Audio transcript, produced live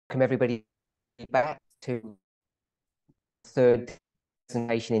welcome everybody back to the third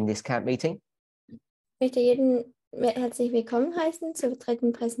presentation in this camp meeting. Ich möchte jeden herzlich willkommen heißen zur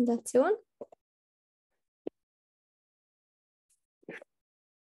dritten Präsentation.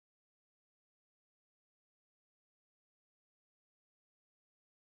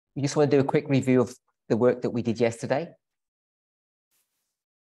 We just want to do a quick review of the work that we did yesterday.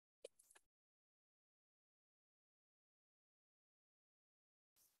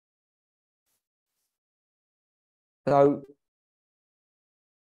 So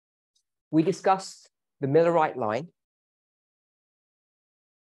we discussed the Millerite line,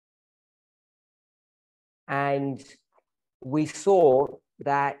 and we saw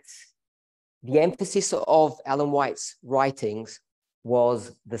that the emphasis of Ellen White's writings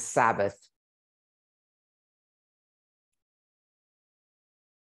was the Sabbath.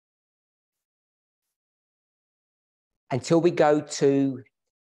 Until we go to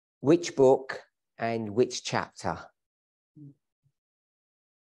which book and which chapter?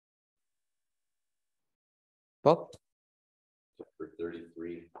 Bob? Chapter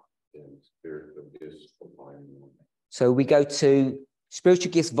 33 in Spiritual Gifts, Volume 1. So we go to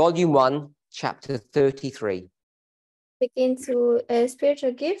Spiritual Gifts, Volume 1, Chapter 33. Wir gehen zu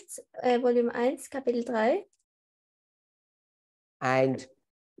Spiritual Gifts, Volume 1, Kapitel 3. And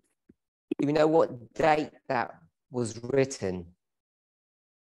do you know what date that was written?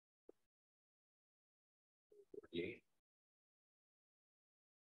 48.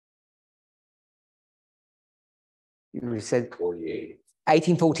 You said 48.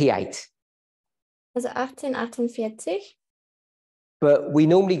 1848. Also 1848. But we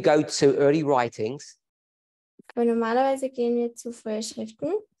normally go to early writings, Aber normalerweise gehen wir zu frühen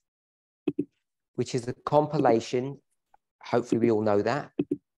Schriften, which is a compilation. Hopefully we all know that.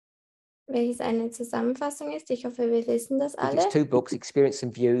 welches eine Zusammenfassung ist. Ich hoffe, wir wissen das Which is alle. two books, Experience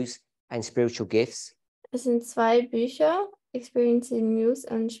and Views and Spiritual Gifts. Es sind zwei Bücher, Experience in News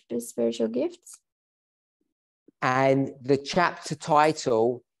und Spiritual Gifts. And the chapter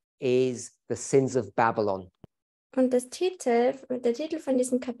title is The Sins of Babylon. Und der Titel von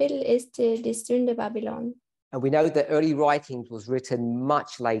diesem Kapitel ist die Sünde Babylon. And we know that early writings was written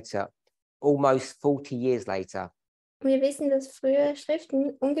much later, almost 40 years later. Wir wissen, dass frühe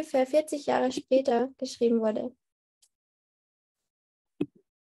Schriften ungefähr 40 Jahre später geschrieben wurde.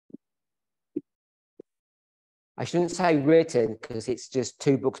 I shouldn't say written because it's just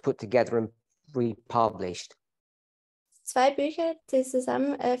two books put together and republished. Zwei Bücher, die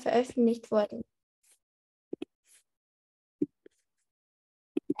zusammen veröffentlicht wurden.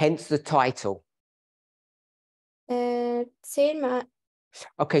 Hence the title. 10-mal.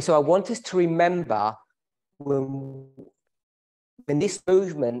 Okay, so I want us to remember when this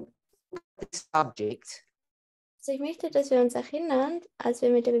movement, this subject, Also ich möchte, dass wir uns erinnern, als wir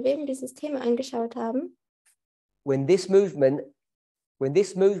mit der Bewegung dieses Thema angeschaut haben, when this movement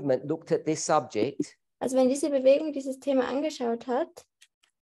looked at this subject, also wenn diese Bewegung dieses Thema angeschaut hat,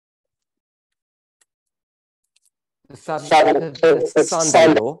 the subject of the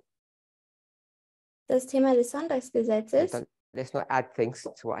Sunday law. das Thema des Sonntagsgesetzes, Let's not add things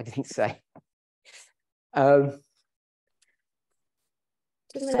to what I didn't say.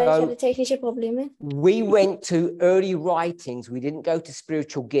 tut mir leid, ich hatte technische Probleme. We went to early writings. We didn't go to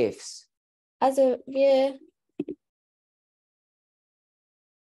spiritual gifts. Also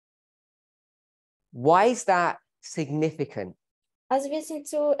Why is that significant wir sind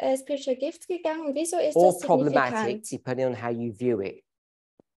zu Spiritual Gifts gegangen. Wieso ist or das problematic, signifikant? depending on how you view it?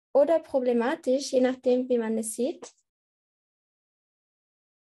 Oder problematisch, je nachdem, wie man es sieht.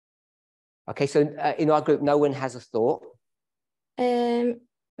 Okay, so in our group, no one has a thought.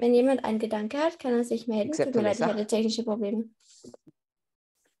 Wenn jemand einen Gedanke hat, kann er sich melden. Except Tut mir leid, ich Alissa. hatte technische Probleme.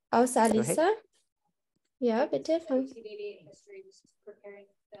 Außer Go Alissa. Ja, bitte. Fang.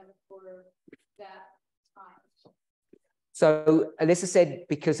 So Alyssa said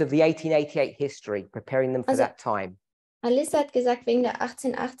because of the 1888 history, preparing them for Also- that time. Alissa hat gesagt, wegen der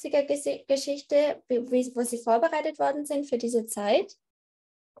 1880er Geschichte, wo sie vorbereitet worden sind für diese Zeit.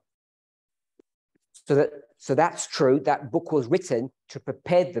 So that's true. That book was written to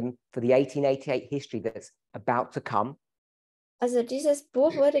prepare them for the 1888 history that's about to come. Also dieses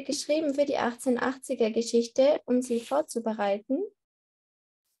Buch wurde geschrieben für die 1880er Geschichte, um sie vorzubereiten.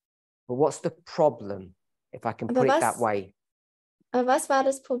 But what's the problem, if I can Aber put it was- that way? Aber was war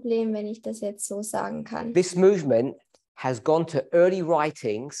das Problem, wenn ich das jetzt so sagen kann? This movement has gone to early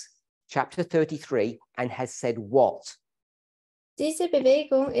writings, chapter 33, and has said what? Diese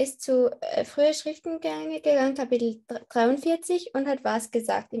Bewegung ist zu früher Schriften gegangen, Kapitel 43, und hat was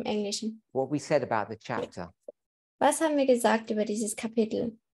gesagt im Englischen. What we said about the chapter. Was haben wir gesagt über dieses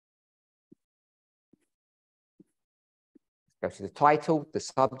Kapitel? Go to the title, the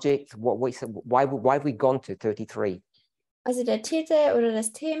subject, why have we gone to 33? Also der Titel oder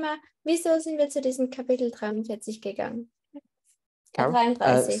das Thema. Wieso sind wir zu diesem Kapitel 43 gegangen? Carol?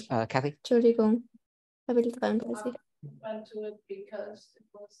 33. Kathy? Entschuldigung. Kapitel 33. Went to it because it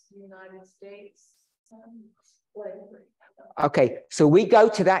was the United States slavery. Okay, so we go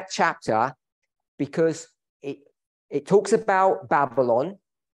to that chapter because it talks about Babylon.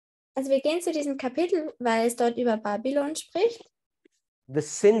 Also wir gehen zu diesem Kapitel, weil es dort über Babylon spricht. The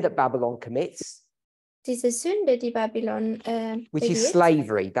sin that Babylon commits, Diese Sünde, die Babylon which is begeht,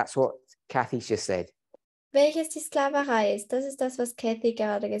 slavery. That's what Kathy just said. welches die Sklaverei ist. Das ist das, was Kathy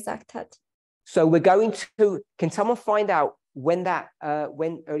gerade gesagt hat. So we're going to, can someone find out when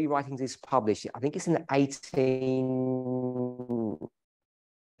when Early Writings is published? I think it's in the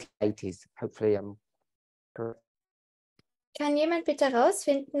 1880s. Hopefully I'm correct. Kann jemand bitte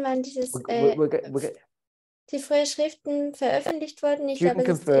herausfinden, wann dieses, We're die frühen Schriften veröffentlicht wurden? Ich You glaube,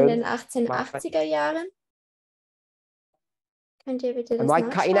 can es ist in den confirm. 1880er Jahren. Könnt ihr bitte das Am I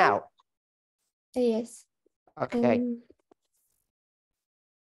cutting nachschauen? out? Yes. Okay.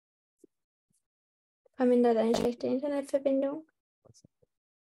 Parminder hat eine schlechte Internetverbindung.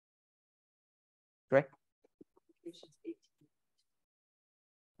 Correct.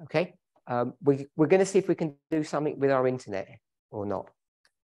 Okay. We're going to see if we can do something with our internet or not.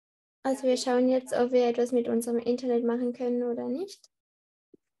 Also wir schauen jetzt, ob wir etwas mit unserem Internet machen können oder nicht.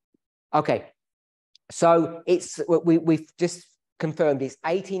 Okay. So we've just confirmed it's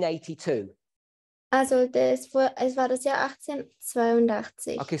 1882. Also es war das Jahr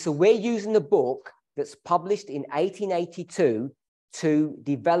 1882. Okay, so we're using the book that's published in 1882 to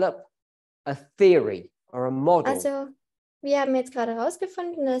develop a theory or a model. Also wir haben jetzt gerade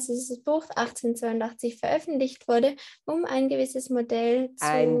herausgefunden, dass dieses Buch 1882 veröffentlicht wurde, um ein gewisses Modell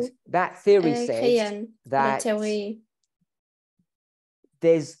And zu that theory says kreieren, eine that Theorie.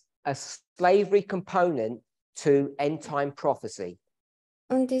 there's a slavery component to end-time prophecy.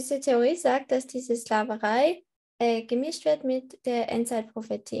 Und diese Theorie sagt, dass diese Sklaverei gemischt wird mit der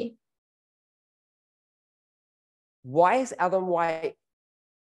Endzeitprophetie. Why has Ellen White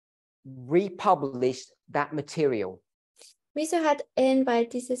republished that material? Wieso hat Ellen White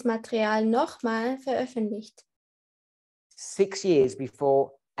dieses Material nochmal veröffentlicht? 6 years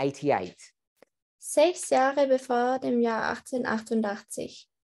before 88. 6 Jahre bevor dem Jahr 1888.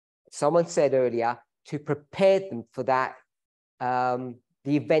 Someone said earlier to prepare them for that,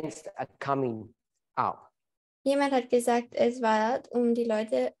 the events that are coming up. Jemand hat gesagt, es war, um die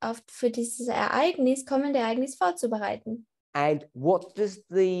Leute für dieses kommende Ereignis vorzubereiten. And what does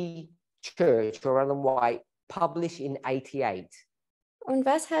the church or Ellen White publish in 88? Und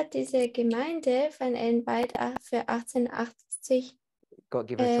was hat diese Gemeinde von Ellen White für 1880 Got to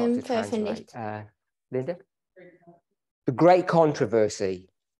give her a chance to veröffentlicht? translate. Linda? The Great Controversy.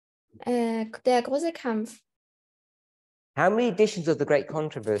 Der große Kampf. How many editions of the Great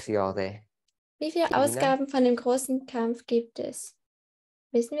Controversy are there? Wie viele Ausgaben von dem großen Kampf gibt es?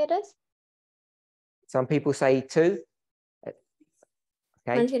 Wissen wir das? Some people say 2. Okay.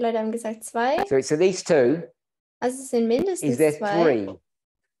 Manche Leute haben gesagt 2. So it's at least 2. Also es sind mindestens Is there 2. 3?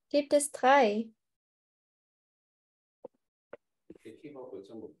 Gibt es 3? They came up with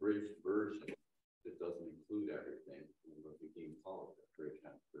some abridged version that doesn't include everything, and what became called the Great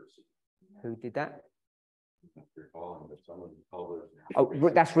Controversy. Who did that? If you're calling that someone published. Oh,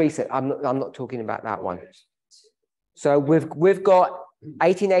 that's recent. I'm not talking about that one. So we've got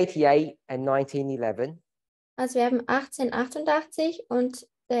 1888 and 1911. Also wir haben 1888 und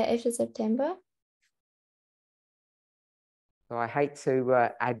der 11. September. So I hate to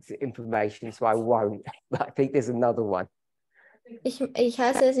add information, so I won't. But I think there's another one. Ich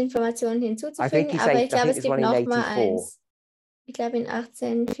hasse es, Informationen hinzuzufügen, aber ich glaube, es gibt noch mal eins. Ich glaube in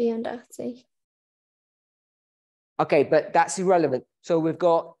 1884. Okay, but that's irrelevant. So we've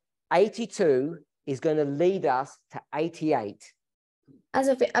got 82 is going to lead us to 88.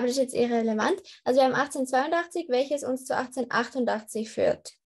 Also, aber das ist jetzt irrelevant. Also wir haben 1882, welches uns zu 1888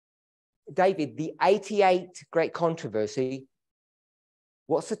 führt. David, the 88 Great Controversy,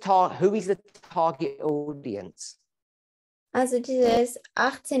 who is the target audience? Also dieses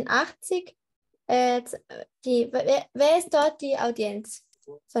 1880, wer ist dort die Audienz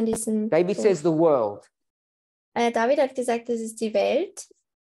von diesem David Buch? says the world. David hat gesagt, das ist die Welt.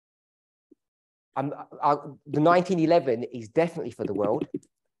 The 1911 is definitely for the world.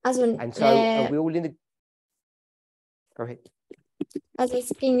 Also, And so are we all in the... Go ahead. Also es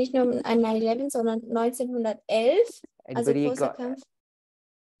ging nicht nur um 9/11, sondern 1911. Also Anybody großer got Kampf.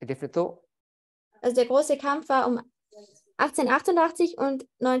 a different thought? Also der große Kampf war um 1888 und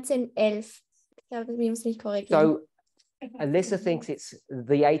 1911. Ich glaube, wir müssen mich korrigieren. So Alyssa thinks it's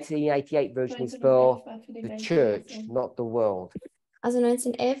the 1888 version is for the church, not the world. Also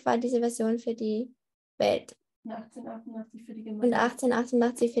 1911 war diese Version für die Welt Und 1888 für die und Gemeinde.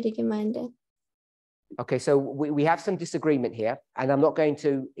 1888 für die Gemeinde. Okay, so we have some disagreement here, and I'm not going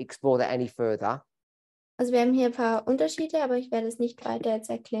to explore that any further. Also wir haben hier ein paar Unterschiede, aber ich werde es nicht weiter jetzt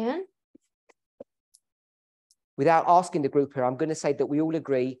erklären. Without asking the group here, I'm going to say that we all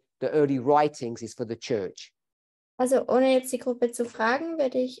agree that early writings is for the church. Also ohne jetzt die Gruppe zu fragen,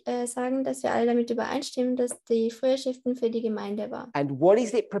 würde ich sagen, dass wir alle damit übereinstimmen, dass die frühe Schriften für die Gemeinde war. And what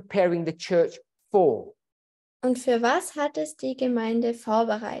is it preparing the church for? Und für was hat es die Gemeinde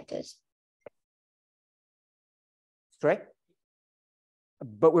vorbereitet? Correct?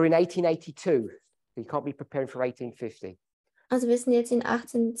 But we're in 1882. So you can't be preparing for 1850. Also wir sind jetzt in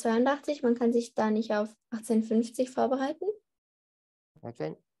 1882, man kann sich da nicht auf 1850 vorbereiten.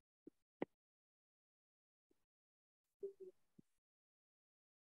 Okay.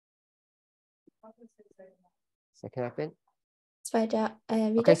 Second advent. Zweiter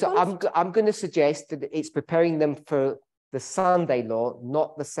Okay, so Wiederkunft. I'm going to suggest that it's preparing them for the Sunday law,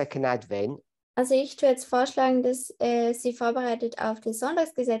 not the second advent. Also ich tue jetzt vorschlagen, dass sie vorbereitet auf das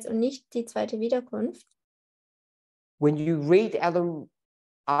Sonntagsgesetz und nicht die zweite Wiederkunft. When you read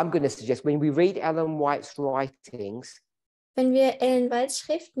I'm going to suggest when we read Ellen White's writings, Wenn wir Ellen Whites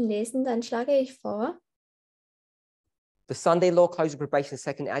Schriften lesen, dann schlage ich vor, the Sunday law, close of probation,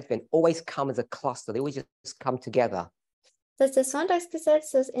 second advent always come as a cluster. They always just come together. dass das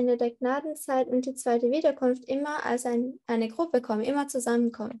Sonntagsgesetz, das Ende der Gnadenzeit und die zweite Wiederkunft immer als eine Gruppe kommen, immer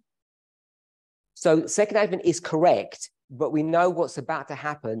zusammenkommen. So second advent is correct, but we know what's about to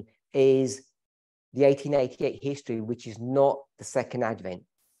happen is the 1888 history, which is not the second advent.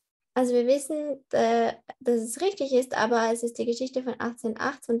 Also wir wissen, dass es richtig ist, aber es ist die Geschichte von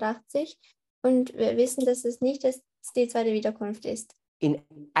 1888 und wir wissen, dass es nicht die zweite Wiederkunft ist. In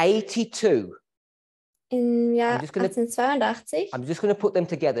 82, Im Jahr I'm just gonna- 1882, I'm just going to put them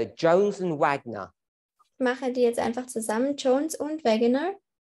together, Jones and Wagner. ich mache die jetzt einfach zusammen, Jones und Wegener.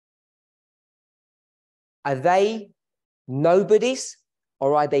 Are they nobodies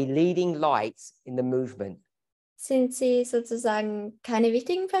or are they leading lights in the movement? Sind sie sozusagen keine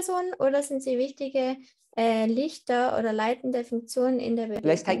wichtigen Personen oder sind sie wichtige Lichter oder leitende Funktionen in der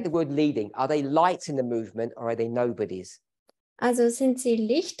Let's take the Bewegung? word leading. Are they lights in the movement or are they nobodies? Also sind sie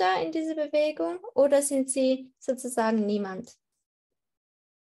Lichter in dieser Bewegung oder sind sie sozusagen niemand?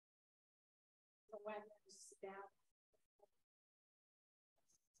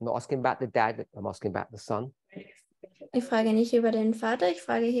 I'm not asking about the dad, I'm asking about the son. Ich frage nicht über den Vater, ich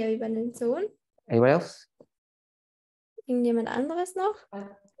frage hier über den Sohn. Anyone else? Irgendjemand anderes noch?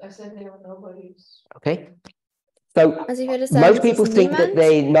 I said they were nobodies. Okay. So Also ich würde sagen, most es people ist think that niemand.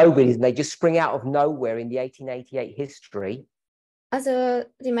 they're nobodies and they just spring out of nowhere in the 1888 history. Also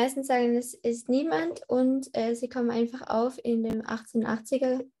die meisten sagen, es ist niemand und sie kommen einfach auf in den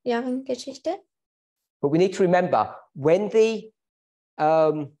 1880er Jahren Geschichte. But we need to remember when they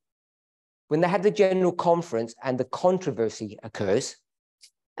had the general conference and the controversy occurs,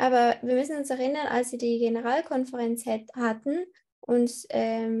 Aber wir müssen uns erinnern, als sie die Generalkonferenz hatten und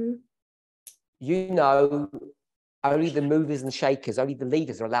you know, only the movers and shakers, only the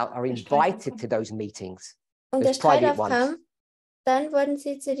leaders are invited to those meetings. der Those Streit private ones. aufkam, dann wurden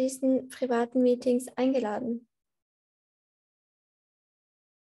sie zu diesen privaten Meetings eingeladen.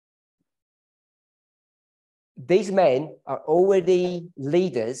 These men are already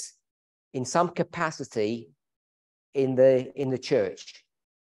leaders in some capacity in the church.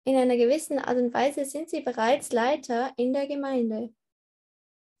 In einer gewissen Art und Weise sind sie bereits Leiter in der Gemeinde.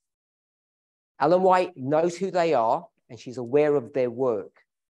 Ellen White knows who they are and she's aware of their work.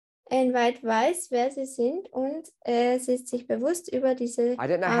 Ellen White weiß, wer sie sind und sie ist sich bewusst über diese I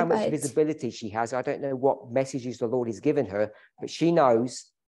don't know how much Arbeit. visibility she has. I don't know what messages the Lord has given her, but she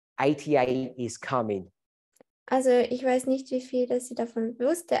knows 88 is coming. Also ich weiß nicht, wie viel dass sie davon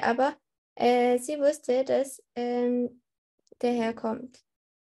wusste, aber sie wusste, dass der Herr kommt.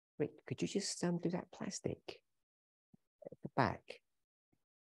 Wait, could you just do that plastic at the back?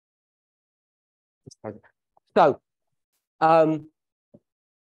 So,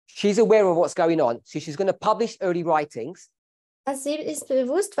 she's aware of what's going on. So she's going to publish early writings. Also sie ist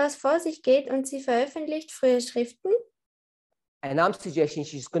bewusst, was vor sich geht und sie veröffentlicht frühe Schriften. And I'm suggesting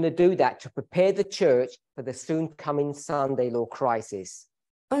she's going to do that to prepare the church for the soon coming Sunday law crisis.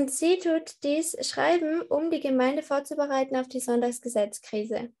 Und sie tut dies schreiben, um die Gemeinde vorzubereiten auf die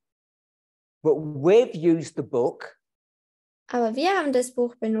Sonntagsgesetzkrise. But we've used the book, Aber wir haben das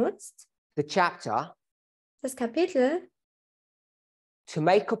Buch benutzt, the chapter, das Kapitel, to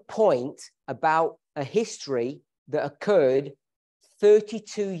make a point about a history that occurred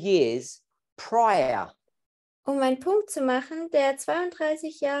 32 years prior. Um einen Punkt zu machen, der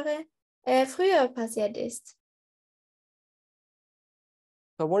 32 Jahre früher passiert ist.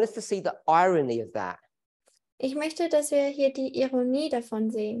 So I want us to see the irony of that. Ich möchte, dass wir hier die Ironie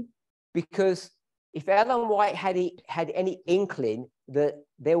davon sehen. Because if Ellen White had any inkling that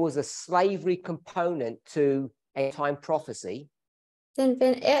there was a slavery component to end-time prophecy, Denn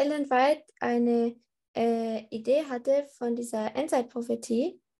wenn Ellen White eine Idee hatte von dieser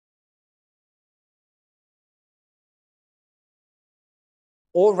Endzeitprophetie,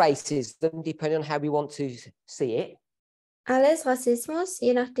 or racism, depending on how we want to see it, alles Rassismus,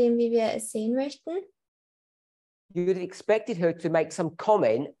 je nachdem, wie wir es sehen möchten, you would have expected her to make some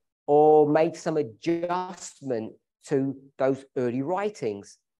comment or make some adjustment to those early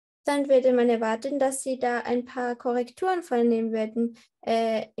writings. dann würde man erwarten, dass sie da ein paar Korrekturen vornehmen würden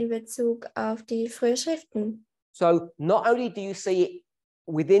in Bezug auf die frühen Schriften. So not only do you see it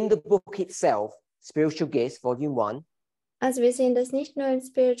within the book itself, Spiritual Gifts, Volume 1, Also wir sehen das nicht nur in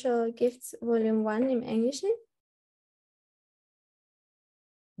Spiritual Gifts Volume 1 im Englischen,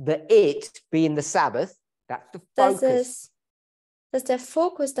 the it being the Sabbath, that's the focus. dass der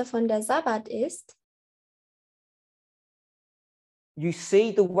Fokus davon der Sabbat ist. You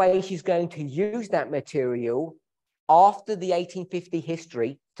see the way she's going to use that material after the 1850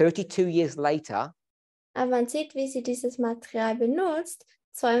 history, 32 years later, Aber man sieht, wie sie dieses Material benutzt.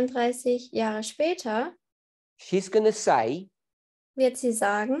 32 Jahre später she's going to say wird sie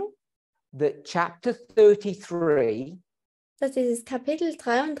sagen, that chapter 33, dass dieses Kapitel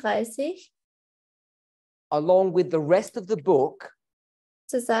 33 along with the rest of the book,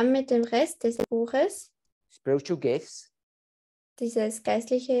 zusammen mit dem Rest des Buches, Spiritual Gifts, dieses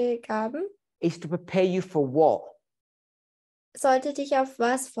geistliche Gaben, is to prepare you for what? sollte dich auf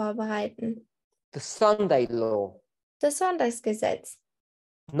was vorbereiten? The Sunday law, Das Sonntagsgesetz.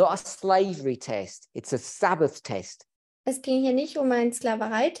 not a slavery test. It's a Sabbath test. Es ging hier nicht um einen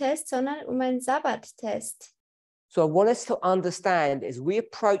Sklavereitest, sondern um einen Sabbattest. So I want us to understand as we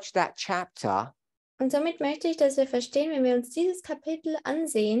approach that chapter, Und somit möchte ich, dass wir verstehen, wenn wir uns dieses Kapitel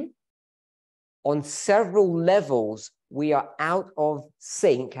ansehen, on several levels, we are out of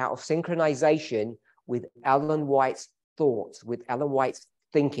sync, out of synchronization with Ellen White's thoughts, with Ellen White's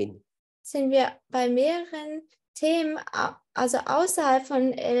thinking. sind wir bei mehreren Themen, also außerhalb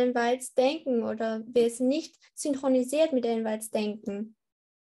von Ellen Whites Denken oder wir sind nicht synchronisiert mit Ellen Whites Denken.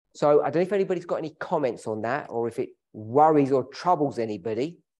 So I don't know if anybody's got any comments on that or if it worries or troubles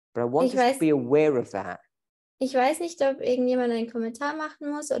anybody, but I want us to be aware of that. Ich weiß nicht, ob irgendjemand einen Kommentar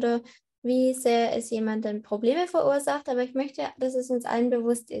machen muss oder wie sehr es jemandem Probleme verursacht, aber ich möchte, dass es uns allen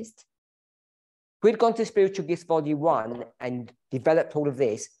bewusst ist. If we'd gone to Spiritual Gifts Volume 1 and developed all of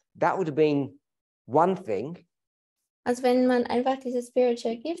this, that would have been one thing. Also wenn man einfach diese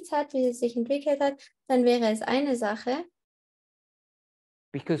Spiritual Gifts hat, wie es sich entwickelt hat, dann wäre es eine Sache,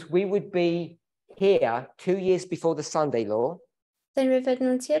 Because we would be here 2 years before the Sunday law, denn wir würden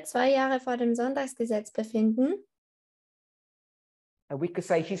uns hier 2 Jahre vor dem Sonntagsgesetz befinden. and we could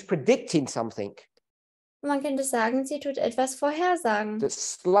say she's predicting something, Und man könnte sagen, sie tut etwas vorhersagen, that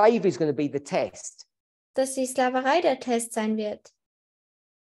slavery is going to be the test. dass die Sklaverei der Test sein wird.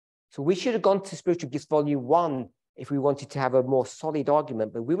 So we should have gone to Spiritual Gifts Volume 1 if we wanted to have a more solid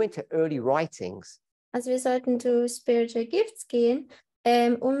argument, but we went to early writings. Also wir sollten zu Spiritual Gifts gehen,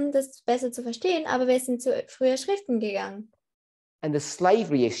 um das besser zu verstehen, aber wir sind zu früher Schriften gegangen. And the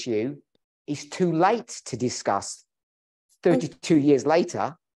slavery issue is too late to discuss 32 years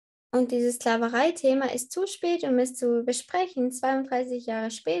later. Und dieses Sklaverei-Thema ist zu spät, um es zu besprechen, 32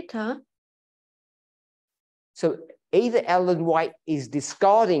 Jahre später. So either Ellen White is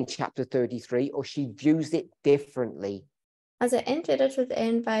discarding chapter 33 or she views it differently. Also entweder tut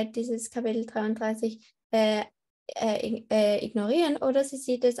Ellen White dieses Kapitel 33 ignorieren oder sie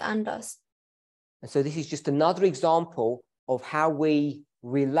sieht es anders. And so this is just another example of how we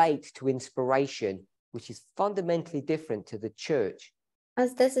relate to inspiration, which is fundamentally different to the church.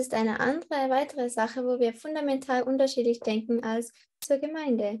 Also das ist eine weitere Sache, wo wir fundamental unterschiedlich denken als zur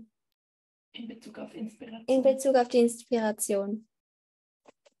Gemeinde. In Bezug auf Inspiration. In Bezug auf die Inspiration.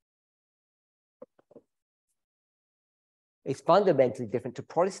 It's fundamentally different to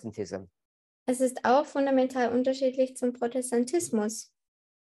Protestantism. Es ist auch fundamental unterschiedlich zum Protestantismus.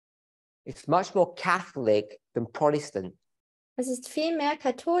 It's much more Catholic than Protestant, Es ist viel mehr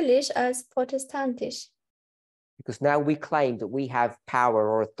katholisch als protestantisch. because now we claim that we have power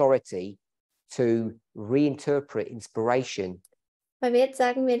or authority to reinterpret inspiration. Weil jetzt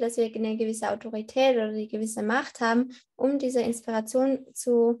sagen wir, dass wir eine gewisse Autorität oder eine gewisse Macht haben, um diese Inspiration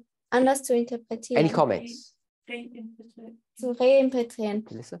anders zu interpretieren. Any comments? zu reinterpretieren.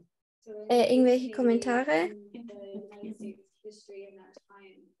 Melissa? Irgendwelche Kommentare?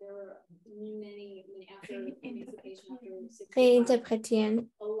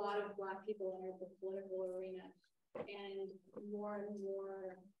 Reinterpretieren. A lot of Black people entered the political arena, and more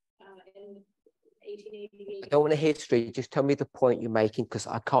in 1888. I don't want to hear history. Just tell me the point you're making, because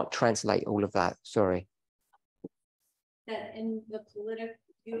I can't translate all of that. Sorry. That in the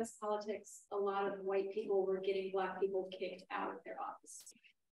U.S. politics, a lot of white people were getting Black people kicked out of their office.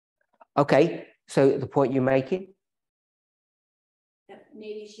 Okay, so the point you're making? That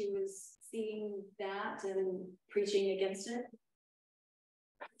maybe she was seeing that and preaching against it.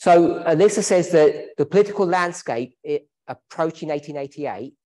 So Alyssa says that the political landscape approaching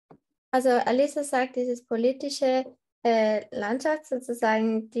 1888. Also Alissa sagt, dieses politische Landschaft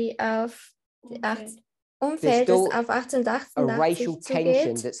sozusagen, die auf Umfeld, das auf a racial 1888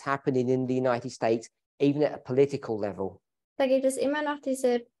 tension zugeht. that's happening in the United States, even at a political level. Da gibt es immer noch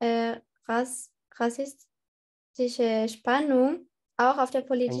diese rassistische Spannung, auch auf der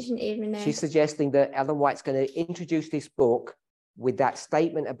politischen Ebene. She's suggesting that Ellen White's going to introduce this book with that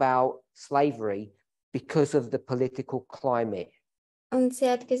statement about slavery because of the political climate. Und sie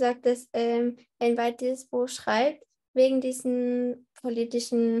hat gesagt, dass Ellen White dieses Buch schreibt, wegen diesem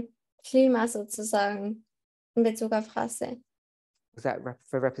politischen Klima sozusagen in Bezug auf Rasse. Was that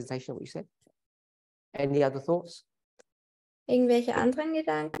for representation of what you said? Any other thoughts? Irgendwelche anderen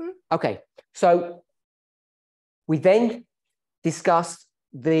Gedanken? Okay, so we then discussed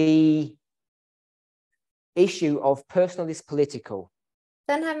the issue of personal is political.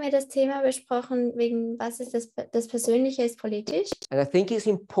 Dann haben wir das Thema besprochen, wegen was ist das Persönliche ist politisch. And I think it's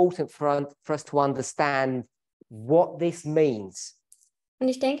important for us to understand what this means. Und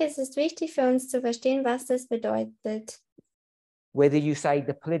ich denke, es ist wichtig für uns zu verstehen, was das bedeutet. Whether you say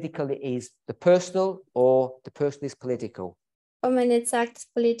the political is the personal or the personal is political. Ob man jetzt sagt, das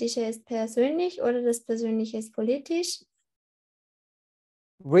Politische ist persönlich oder das Persönliche ist politisch.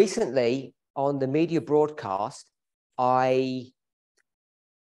 Recently on the media broadcast, I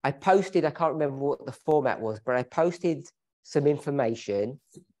posted, I can't remember what the format was, but I posted some information.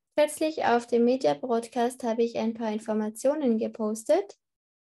 Kürzlich auf dem Media Broadcast habe ich ein paar Informationen gepostet.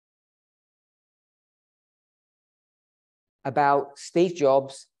 About Steve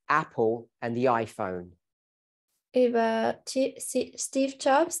Jobs, Apple, and the iPhone. Über Steve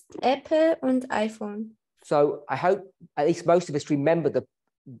Jobs, Apple und iPhone. So I hope at least most of us remember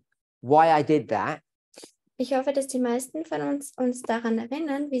why I did that. Ich hoffe, dass die meisten von uns daran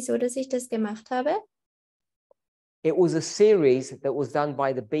erinnern, wieso dass ich das gemacht habe. It was a series that was done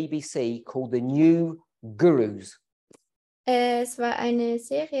by the BBC called The New Gurus. Es war eine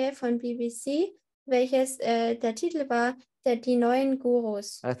Serie von BBC, welches der Titel war, die neuen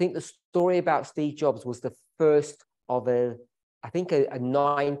Gurus. And I think the story about Steve Jobs was the first of a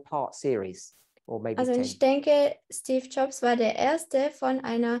 9-part series, or maybe Also 10. ich denke, Steve Jobs war der erste von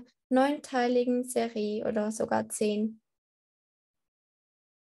einer 9-teiligen Serie oder sogar 10.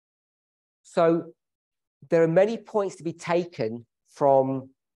 So there are many points to be taken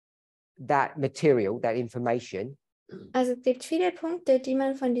from that material, that information. Also es gibt viele Punkte, die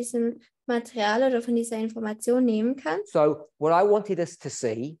man von diesem Material oder von dieser Information nehmen kann. So what I wanted us to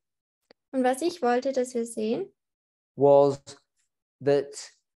see Und was ich wollte, dass wir sehen, was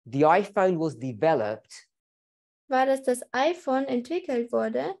that the iPhone was developed war, dass das iPhone entwickelt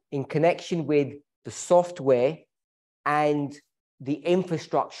wurde in connection with the software and the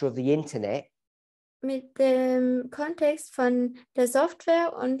infrastructure of the internet mit dem Kontext von der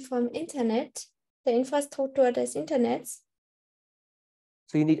Software und vom Internet, der Infrastruktur des Internets.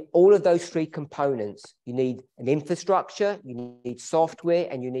 So you need all of those three components. You need an infrastructure, you need software,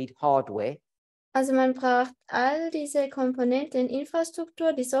 and you need hardware. Also man braucht all diese Komponenten,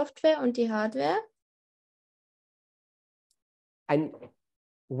 Infrastruktur, die Software und die Hardware. And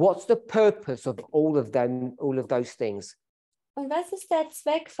what's the purpose of all of them, all of those things? Und was ist der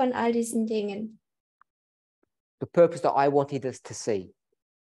Zweck von all diesen Dingen? The purpose that I wanted us to see.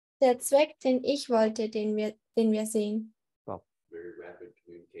 Der Zweck, den ich wollte, den wir sehen. Very rapid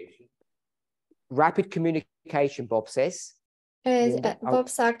communication. Rapid communication, Bob says. Linda? Bob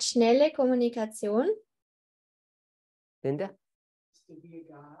sagt schnelle Kommunikation. Linda? To be a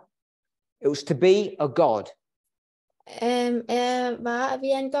God. It was to be a God. Er war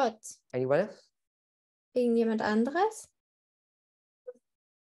wie ein Gott. Anyone else? Irgendjemand anderes?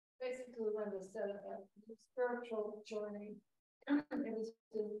 Basically, when they said the spiritual journey, it was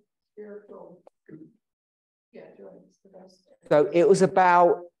the spiritual, journey is the best. So it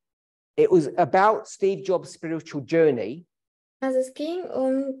was about Steve Jobs' spiritual journey. Also es ging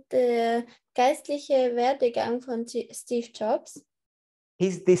um den geistlichen Werdegang von Steve Jobs.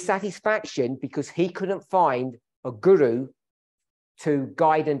 His dissatisfaction because he couldn't find a guru to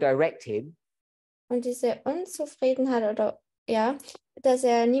guide and direct him. Und diese Unzufriedenheit oder ja, dass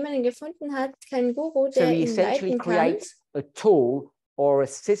er niemanden gefunden hat, keinen Guru, So der he ihn essentially leiten kann. creates a tool or a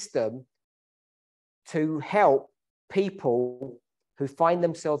system to help people who find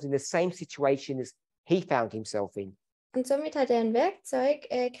themselves in the same situation as he found himself in. Und somit hat er ein Werkzeug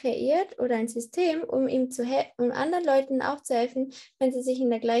kreiert oder ein System, um um anderen Leuten auch zu helfen, wenn sie sich in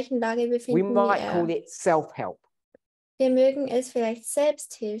der gleichen Lage We befinden wie might call er. it self-help. Wir mögen es vielleicht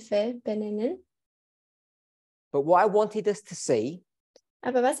Selbsthilfe benennen. But what I wanted us to see,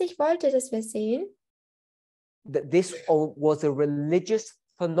 Aber was ich wollte, dass wir sehen, that this was a religious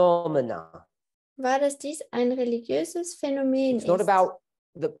phenomena. war, dass dies ein religiöses Phänomen It's not ist. about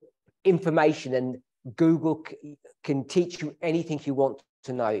the information and Google can teach you anything you want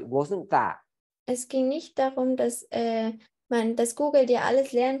to know. It wasn't that. Es ging nicht darum, dass Google dir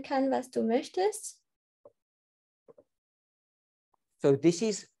alles lernen kann, was du möchtest. So this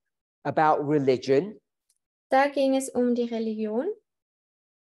is about religion, Da ging es um die Religion.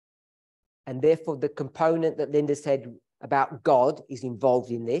 and therefore the component that Linda said about God is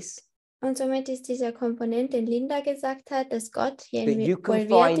involved in this. Und somit ist dieser Komponent, den Linda gesagt hat, dass Gott hier That you can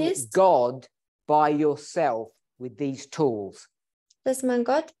involviert find ist, God by yourself with these tools. dass man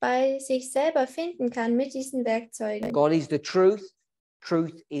Gott bei sich selber finden kann mit diesen Werkzeugen. God is the truth.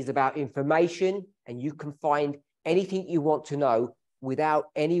 Truth is about information, and you can find anything you want to know without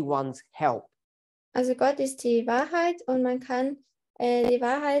anyone's help. Also Gott ist die Wahrheit und man kann die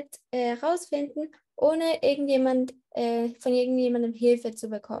Wahrheit herausfinden, ohne von irgendjemandem Hilfe zu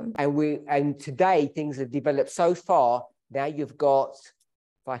bekommen. And today things have developed so far. Now you've got,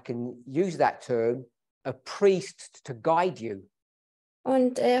 if I can use that term, a priest to guide you.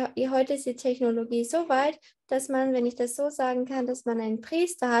 Und heute ist die Technologie so weit, dass man, wenn ich das so sagen kann, dass man einen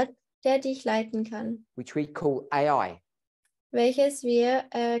Priester hat, der dich leiten kann, Which we call AI. welches wir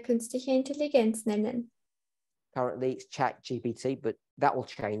künstliche Intelligenz nennen. Currently it's ChatGPT, but that will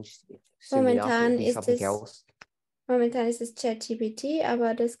change soon enough. Momentan It'll be ist something else. es ChatGPT,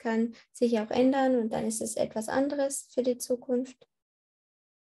 aber das kann sich auch ändern und dann ist es etwas anderes für die Zukunft.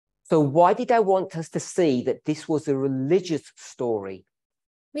 So why did I want us to see that this was a religious story?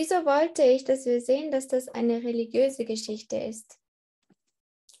 Wieso wollte ich, dass wir sehen, dass das eine religiöse Geschichte ist?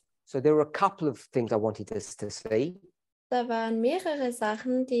 So there were a couple of things I wanted us to see. Da waren mehrere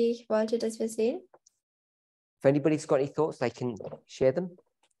Sachen, die ich wollte, dass wir sehen. If anybody's got any thoughts, they can share them.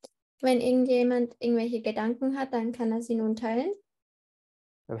 Wenn irgendjemand irgendwelche Gedanken hat, dann kann er sie nun teilen.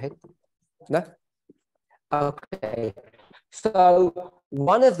 Go ahead. No? Okay. So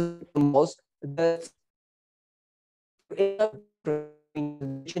one of them was that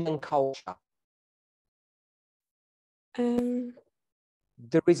religion and culture.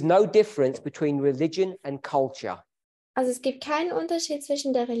 There is no difference between religion and culture. Also es gibt keinen Unterschied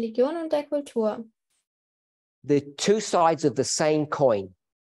zwischen der Religion und der Kultur. The two sides of the same coin.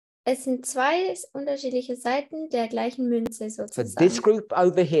 Es sind zwei unterschiedliche Seiten der gleichen Münze For this sozusagen. group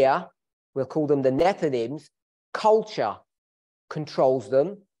over here, we'll call them the Nephilims, culture controls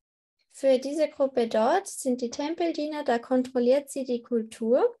them. Für diese Gruppe dort sind die Tempeldiener, da kontrolliert sie die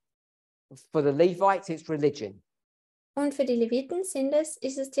Kultur. For the Levites, it's religion. Und für die Leviten ist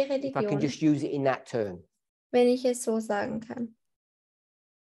es die If I can Religion, just use it in that term. wenn ich es so sagen kann.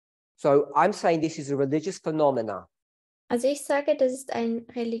 So I'm saying this is a religious phenomena, Also ich sage, das ist ein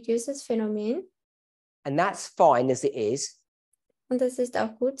religiöses Phänomen and that's fine as it is. und das ist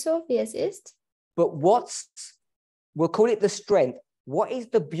auch gut so, wie es ist. But we'll call it the strength. What is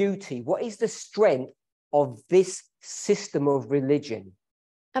the beauty? What is the strength of this system of religion?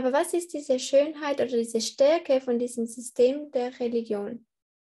 Aber was ist diese Schönheit oder diese Stärke von diesem System der Religion?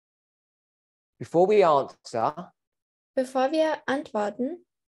 Before we answer, Bevor wir antworten,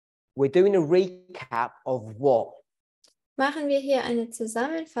 we're doing a recap of what? machen wir hier eine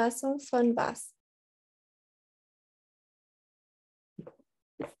Zusammenfassung von was?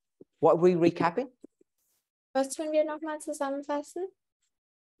 What are we recapping? Was tun wir nochmal zusammenfassen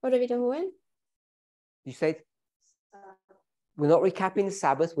oder wiederholen? You said we're not recapping the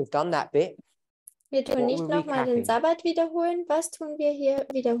Sabbath. We've done that bit. Wir tun What nicht were we nochmal den recapping? Sabbat wiederholen. Was tun wir hier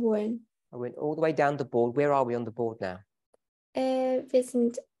wiederholen? I went all the way down the board. Where are we on the board now? Wir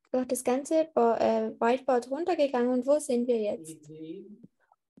sind durch das ganze Whiteboard runtergegangen und wo sind wir jetzt?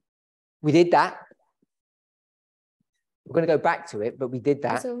 We did that. We're going to go back to it, but we did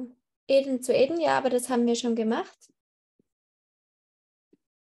that. Also Eden zu Eden, ja, aber das haben wir schon gemacht.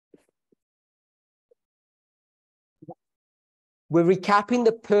 We're recapping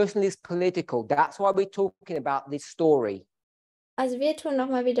the personal is political. That's why we're talking about this story. Also wir tun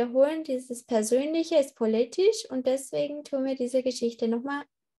nochmal wiederholen, dieses Persönliche ist politisch und deswegen tun wir diese Geschichte nochmal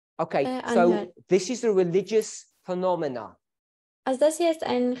Okay, anhören. so this is a religious phenomena. Also das hier ist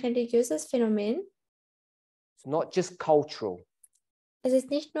ein religiöses Phänomen. It's not just cultural. Es ist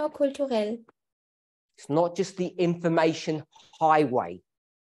nicht nur kulturell. It's not just the information highway.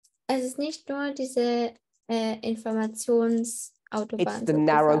 Es ist nicht nur diese Informationsautobahn. It's the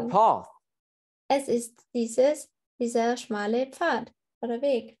narrow sozusagen. path. Es ist dieser schmale Pfad oder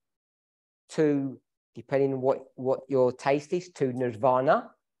Weg. To, depending on what your taste is, to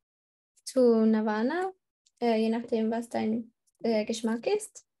nirvana. Zu Nirvana, je nachdem, was dein Geschmack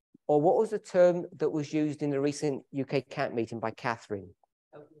ist. Or what was the term that was used in the recent UK camp meeting by Catherine?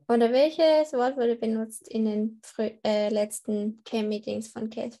 Oder welches Wort wurde benutzt in den letzten Camp-Meetings von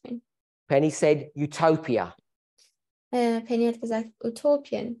Catherine? Penny said utopia. Penny hat gesagt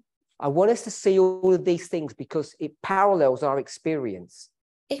Utopien. I want us to see all of these things because it parallels our experience.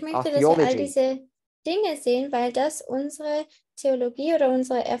 Ich möchte, Our dass wir all theology. diese Dinge sehen, weil das unsere Theologie oder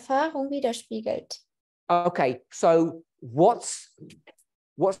unsere Erfahrung widerspiegelt. Okay, so what's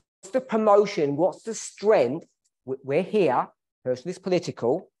the promotion? What's the strength? We're here. Person is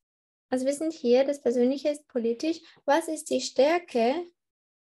political. Also wir sind hier, das Persönliche ist politisch. Was ist die Stärke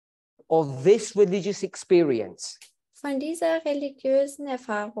Of this religious experience? von dieser religiösen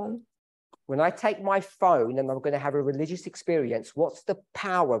Erfahrung? When I take my phone and I'm going to have a religious experience, what's the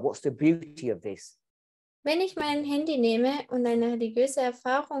power? What's the beauty of this? Wenn ich mein Handy nehme und eine religiöse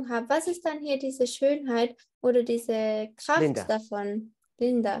Erfahrung habe, was ist dann hier diese Schönheit oder diese Kraft Linda. davon?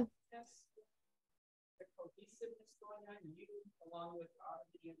 Linda. The cohesiveness going on, you along with our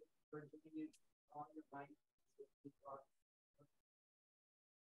audience for doing it on your mind.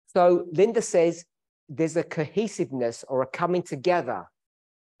 So Linda says there's a cohesiveness or a coming together.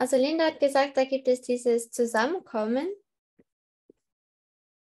 Also Linda hat gesagt, da gibt es dieses Zusammenkommen.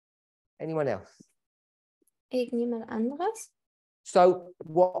 Anyone else? Irgendjemand anderes? So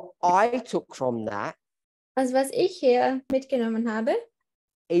what I took from that Also was ich hier mitgenommen habe,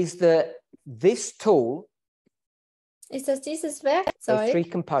 is that this tool, ist, dass dieses those Werkzeug, three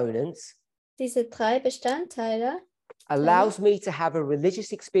components, diese 3 Bestandteile, allows me to have a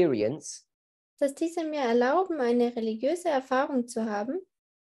religious experience dass diese mir erlauben, eine religiöse Erfahrung zu haben.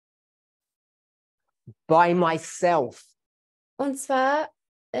 by myself, Und zwar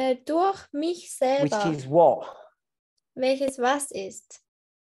durch mich which selber, is what? welches was ist.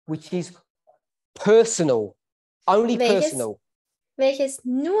 Which is personal, only Welches? personal. Welches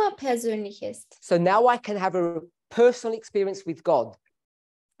nur persönlich ist. So now I can have a personal experience with God.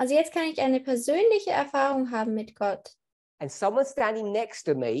 Also jetzt kann ich eine persönliche Erfahrung haben mit Gott. And someone standing next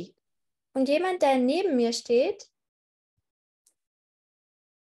to me Und jemand, der neben mir steht,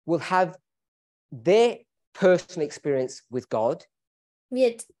 will have their personal experience with God.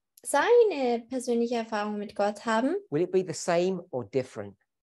 wird seine persönliche Erfahrung mit Gott haben. Will it be the same or different?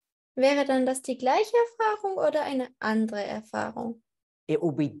 Wäre dann das die gleiche Erfahrung oder eine andere Erfahrung? It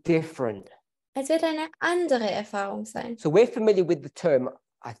will be different. Es wird eine andere Erfahrung sein. So we're familiar with the term,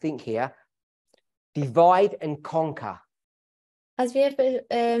 I think here, divide and conquer. Also wir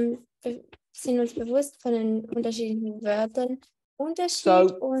sind uns bewusst von den unterschiedlichen Wörtern. Unterschied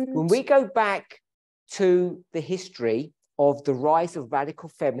So und when we go back to the history of the rise of radical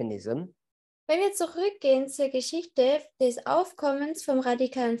feminism, wenn wir zurückgehen zur Geschichte des Aufkommens vom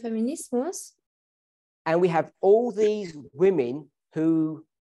radikalen Feminismus and we have all these women who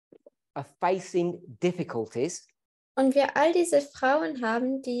are facing difficulties, und wir all diese Frauen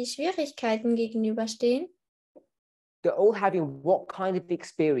haben, die Schwierigkeiten gegenüberstehen, they're all having what kind of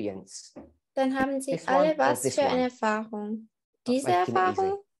experience? dann haben sie This one alle or was this für eine one? Erfahrung. Diese Making it easy.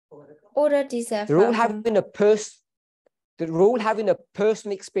 Erfahrung oder diese They're all Erfahrung. they're all having a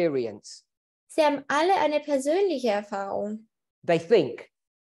personal experience. Sie haben alle eine persönliche Erfahrung. They think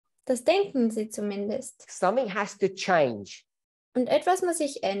Das denken sie zumindest. something has to change. Und etwas muss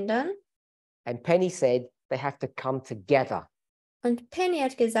sich ändern. And Penny said they have to come together. Und Penny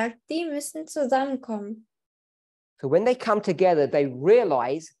hat gesagt, die müssen zusammenkommen. So when they come together, they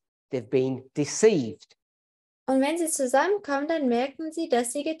realize they've been deceived. Und wenn sie zusammenkommen, dann merken sie,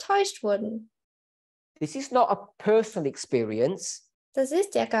 dass sie getäuscht wurden. This is not a personal experience. Das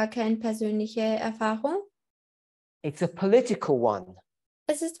ist ja gar keine persönliche Erfahrung. It's a political one.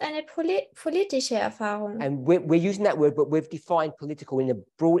 Es ist eine politische Erfahrung. And we're using that word, but we've defined political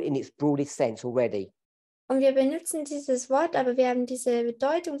in its broadest sense already. Und wir benutzen dieses Wort, aber wir haben diese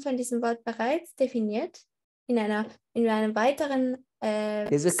Bedeutung von diesem Wort bereits definiert in einem weiteren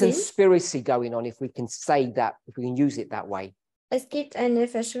There's a Sinn. conspiracy going on, if we can say that, if we can use it that way. Es gibt eine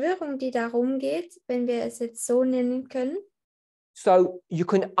Verschwörung, die darum geht, wenn wir es jetzt so nennen können. So you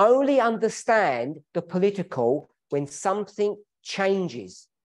can only understand the political when something changes.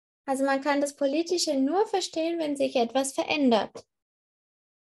 Also man kann das Politische nur verstehen, wenn sich etwas verändert.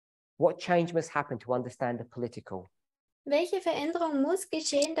 What change must happen to understand the political? Welche Veränderung muss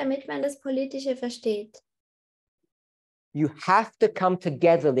geschehen, damit man das Politische versteht? You have to come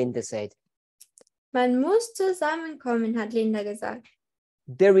together, Linda said. Man muss zusammenkommen, hat Linda gesagt.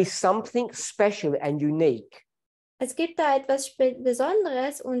 There is something special and unique Es gibt da etwas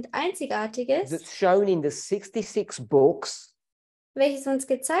Besonderes und Einzigartiges, that's shown in the 66 books, welches uns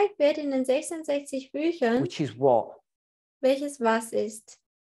gezeigt wird in den 66 Büchern, which is what? welches was ist.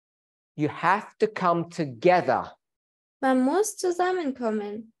 You have to come together. Man muss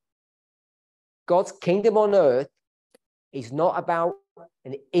zusammenkommen. God's kingdom on earth is not about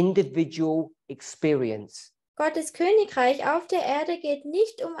an individual experience. Gottes Königreich auf der Erde geht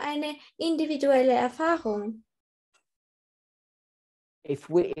nicht um eine individuelle Erfahrung. If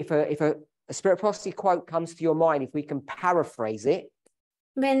a spirit prophecy quote comes to your mind, if we can paraphrase it,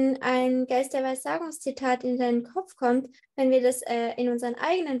 Wenn ein Geist der Weissagungszitat in deinen Kopf kommt, wenn wir das in unseren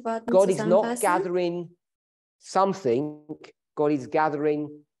eigenen Worten God is not zusammenfassen, gathering something, God is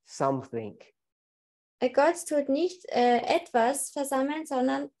gathering something. Gott tut nicht etwas versammeln,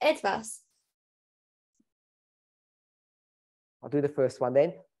 sondern etwas. I'll do the first one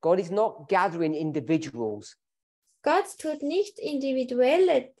then. God is not gathering individuals. Gott tut nicht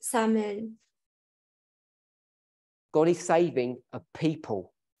individuelle sammeln. God is saving a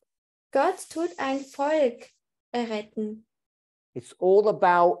people. Gott tut ein Volk erretten. It's all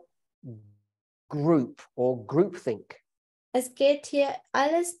about group or groupthink. Es geht hier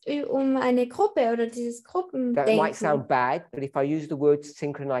alles um eine Gruppe oder dieses That might Gruppendenken. sound bad, but if I use the word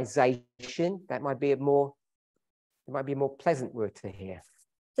synchronization, that might be a more pleasant word to hear.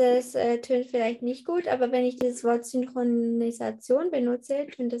 Das tönt vielleicht nicht gut, aber wenn ich dieses Wort Synchronisation benutze,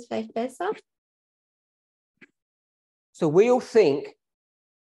 tönt das vielleicht besser. So we all think,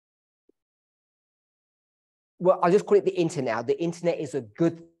 well, I'll just call it the internet now. The internet is a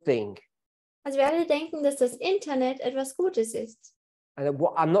good thing. Also wir alle denken, dass das Internet etwas Gutes ist. And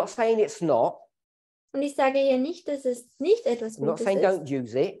what, I'm not saying it's not. Und ich sage hier nicht, dass es nicht etwas I'm not Gutes saying ist. don't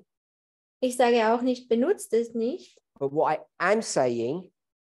use it. Ich sage auch nicht, benutzt es nicht. But what I am saying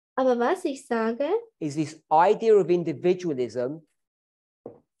Aber was ich sage, is this idea of individualism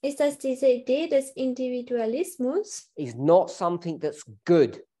ist, dass diese Idee des Individualismus is not something that's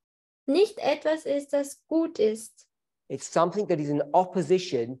good. nicht etwas ist, das gut ist. It's something that is in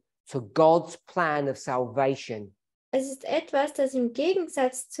opposition to God's plan of salvation. Es ist etwas, das im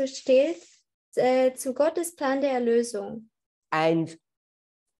Gegensatz steht zu Gottes Plan der Erlösung. And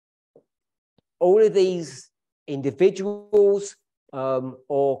all of these individuals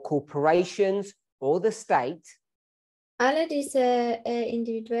or corporations or the state Alle diese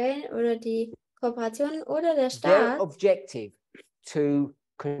Individuen oder die Kooperationen oder der their Staat objective to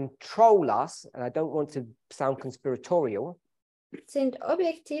control us, and I don't want to sound conspiratorial, sind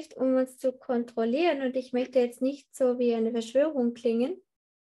objektiv, um uns zu kontrollieren. Und ich möchte jetzt nicht so wie eine Verschwörung klingen.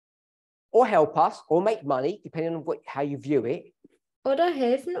 or help us, or make money, depending on how you view it, Oder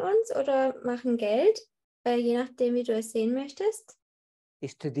helfen uns oder machen Geld, je nachdem, wie du es sehen möchtest.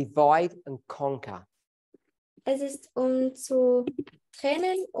 is to divide and conquer. Es ist, um zu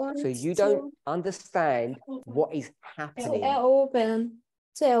trennen und So you zu don't understand what is happening. erobern.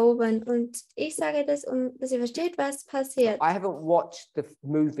 Und ich sage das, dass ihr versteht, was passiert. I haven't watched the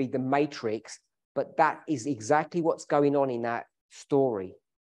movie The Matrix, but that is exactly what's going on in that story.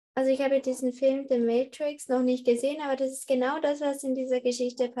 Also ich habe diesen Film The Matrix noch nicht gesehen, aber das ist genau das, was in dieser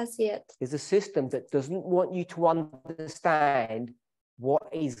Geschichte passiert. There's a system that doesn't want you to understand what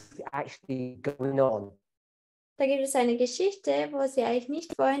is actually going on. Da gibt es eine Geschichte, wo sie eigentlich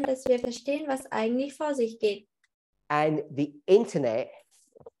nicht wollen, dass wir verstehen, was eigentlich vor sich geht. And the internet,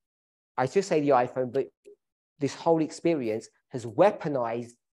 I just say the iPhone, but this whole experience has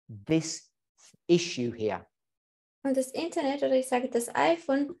weaponized this issue here. Und das Internet, oder ich sage das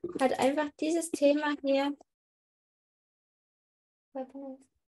iPhone, hat einfach dieses Thema hier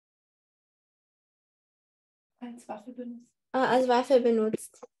Als Waffe benutzt. als Waffe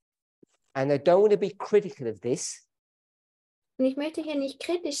benutzt. And I don't want to be critical of this, Und ich möchte hier nicht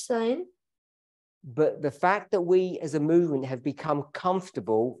kritisch sein, but the fact that we as a movement have become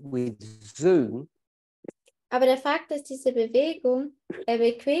comfortable with Zoom aber der Fakt, dass diese Bewegung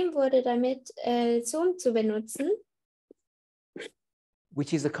bequem wurde, damit Zoom zu benutzen,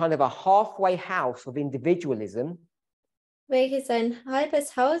 which is a kind of a halfway house of individualism, welches ein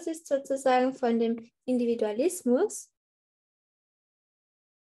halbes Haus ist sozusagen von dem Individualismus,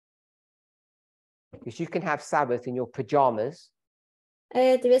 Because you can have Sabbath in your pajamas.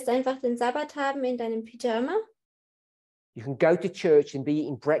 Du wirst einfach den Sabbat haben in deinem Pyjama. You can go to church and be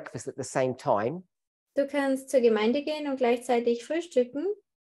eating breakfast at the same time. Du kannst zur Gemeinde gehen und gleichzeitig frühstücken.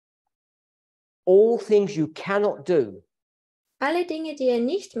 All things you cannot do, Alle Dinge, die ihr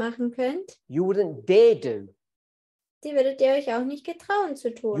nicht machen könnt, you wouldn't dare do, die würdet ihr euch auch nicht getrauen zu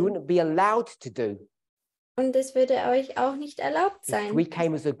you tun. wouldn't be allowed to do Und es würde euch auch nicht erlaubt if we sein,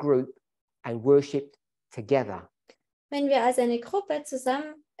 came as a group and worshipped together. wenn wir als eine Gruppe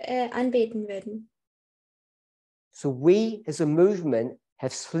zusammen anbeten würden. So we as a movement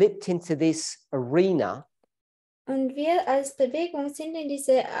have slipped into this arena Und wir als Bewegung sind in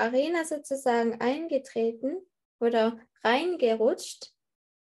diese Arena sozusagen eingetreten oder reingerutscht.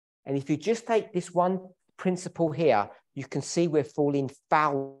 and if you just take this one principle here, you can see we're falling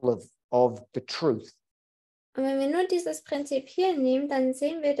foul of the truth. Und wenn wir nur dieses Prinzip hier nehmen, dann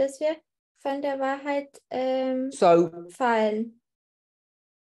sehen wir, dass wir von der Wahrheit So fallen.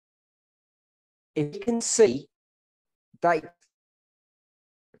 if you can see that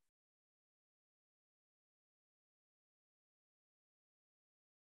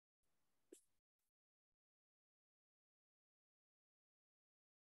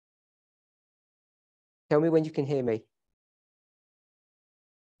tell me when you can hear me.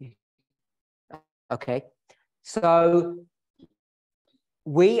 Okay, so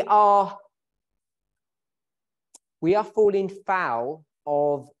we are falling foul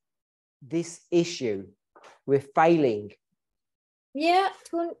of this issue. We're failing. Wir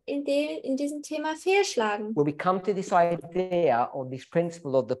tun in diesem Thema fehlschlagen. When we come to this idea or this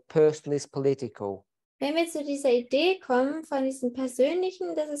principle of the personal is political, Wenn wir zu dieser Idee kommen, von diesem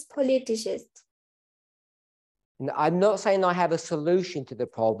Persönlichen, dass es politisch ist. and I'm not saying I have a solution to the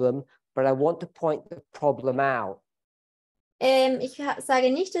problem, but I want to point the problem out. Ich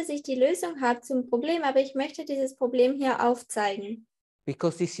sage nicht, dass ich die Lösung habe zum Problem, aber ich möchte dieses Problem hier aufzeigen.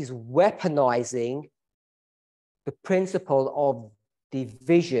 Because this is weaponizing the principle of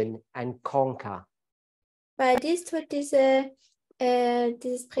division and conquer. Weil dies tut dieses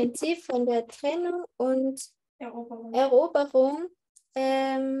Prinzip von der Trennung und Eroberung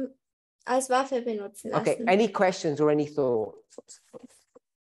als Waffe benutzen Okay, lassen. any questions or any thoughts?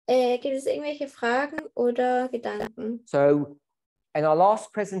 Gibt es irgendwelche Fragen oder Gedanken? So, in our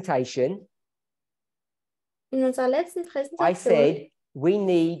last presentation, In unserer letzten I Präsentation said we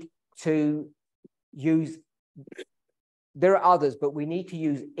need to use, there are others, but we need to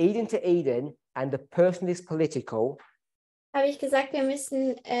use Eden to Eden and the person is political. habe ich gesagt, wir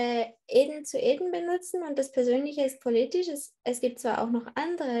müssen Eden zu Eden benutzen und das Persönliche ist politisch. Es gibt zwar auch noch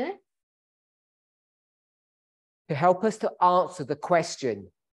andere, To help us to answer the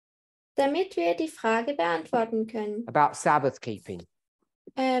question damit wir die Frage beantworten können, about Sabbath keeping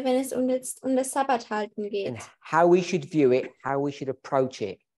wenn es um das Sabbathalten geht and how we should view it, how we should approach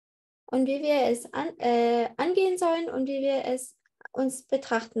it. und wie wir es angehen sollen und wie wir es uns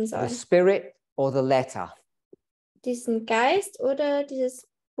betrachten The sollen. spirit or the letter. Diesen Geist oder dieses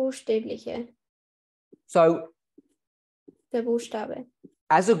Buchstäbliche, So, der Buchstabe.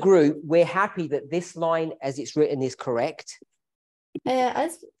 as a group, we're happy that this line as it's written is correct.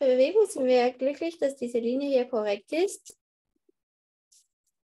 Als Bewegung sind wir glücklich, dass diese Linie hier korrekt ist.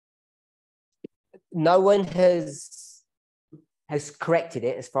 No one has corrected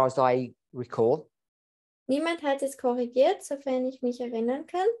it as far as I recall. Niemand hat es korrigiert, sofern ich mich erinnern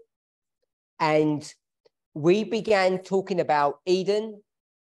kann. And we began talking about Eden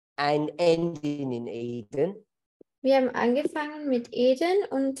and ending in Eden. Wir haben angefangen mit Eden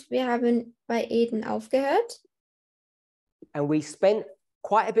und wir haben bei Eden aufgehört. And we spent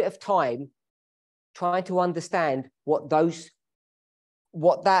quite a bit of time trying to understand what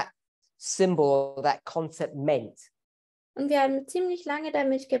that symbol or that concept meant. Und wir haben ziemlich lange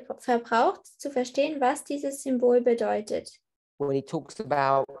damit verbraucht, zu verstehen, was dieses Symbol bedeutet. When he talks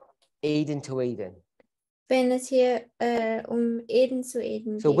about Eden to Eden. Wenn es hier um Eden zu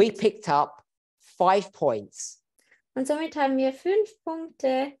Eden So we geht. picked up 5 points. Und somit haben wir 5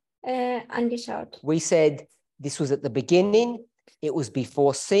 Punkte angeschaut. We said this was at the beginning, it was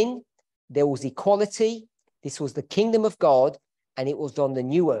before sin, there was equality, this was the kingdom of God, and it was on the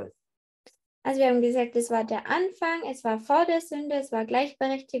new earth. Also wir haben gesagt, es war der Anfang, es war vor der Sünde, es war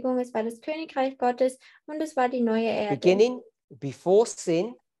Gleichberechtigung, es war das Königreich Gottes und es war die neue Erde. Beginning, before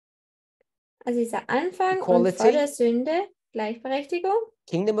sin, Also dieser Anfang Equality. und vor der Sünde, Gleichberechtigung,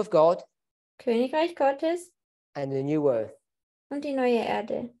 kingdom of God, Königreich Gottes and the new earth. und die neue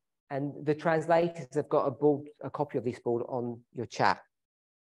Erde. And the translators have got a copy of this board on your chat.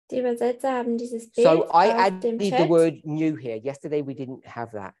 Die Übersetzer haben dieses Bild So I auf dem added Chat. the word new here. Yesterday we didn't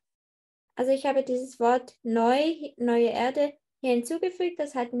have that. Also ich habe dieses Wort neu, neue Erde hier hinzugefügt.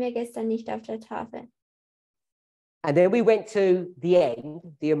 Das hatten wir gestern nicht auf der Tafel. And then we went to the end,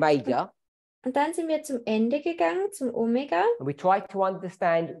 the Omega, Und dann sind wir zum Ende gegangen, zum Omega. and we tried to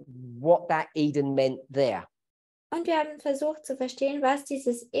understand what that Eden meant there. Und wir haben versucht zu verstehen, was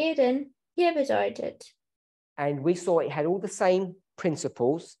dieses Eden hier bedeutet. And we saw it had all the same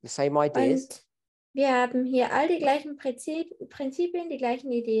principles, the same ideas. Und wir haben hier all die gleichen Prinzipien, die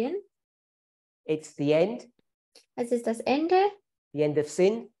gleichen Ideen. It's the end, Es ist das Ende, the end of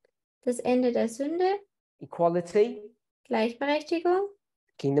sin, das Ende der Sünde, equality, Gleichberechtigung,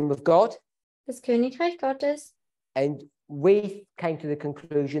 kingdom of God. das Königreich Gottes. And we came to the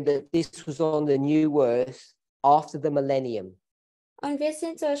conclusion that this was on the new earth after the millennium. Und wir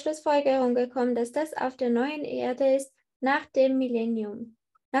sind zur Schlussfolgerung gekommen, dass das auf der neuen Erde ist nach dem Millennium,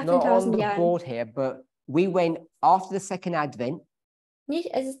 nach den Not on 1000 the Jahren. board here, but we went after the second advent.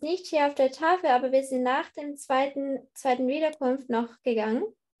 Nicht, es ist nicht hier auf der Tafel, aber wir sind nach dem zweiten Wiederkunft noch gegangen.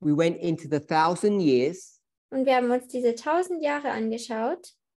 We went into the 1,000 years, Und wir haben uns diese 1000 Jahre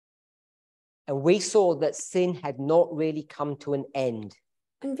angeschaut. and we saw that sin had not really come to an end.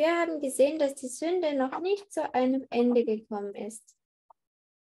 Und wir haben gesehen, dass die Sünde noch nicht zu einem Ende gekommen ist.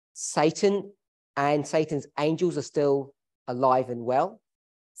 Satan and Satan's angels are still alive and well.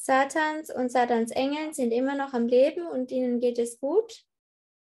 Satans und Satans Engeln sind immer noch am Leben und ihnen geht es gut.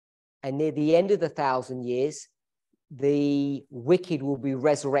 And near the end of the 1,000 years, the wicked will be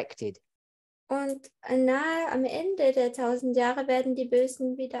resurrected. Und nahe am Ende der 1000 Jahre werden die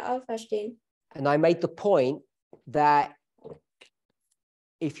Bösen wieder auferstehen. And I made the point that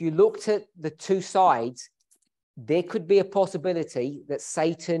if you looked at the two sides, there could be a possibility that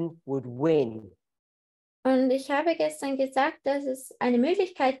Satan would win. Und ich habe gestern gesagt, dass es eine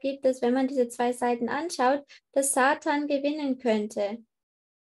Möglichkeit gibt, dass wenn man diese zwei Seiten anschaut, dass Satan gewinnen könnte.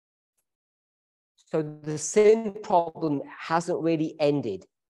 So the sin problem hasn't really ended.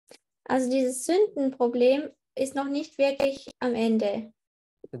 Also dieses Sündenproblem ist noch nicht wirklich am Ende.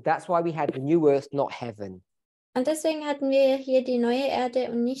 So that's why we had the new earth, not heaven. Und deswegen hatten wir hier die neue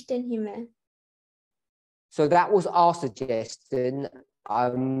Erde und nicht den Himmel. So that was our suggestion.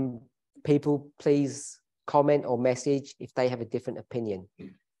 People, please comment or message if they have a different opinion.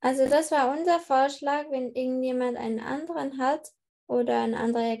 Also das war unser Vorschlag. Wenn irgendjemand einen anderen hat oder ein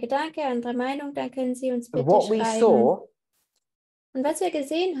anderer Gedanke, andere Meinung, dann können Sie uns bitte And what we schreiben. saw, Und was wir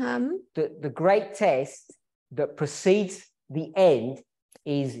gesehen haben, the great test that precedes the end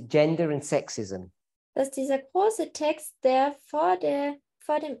is gender and sexism. dass dieser große Text, der vor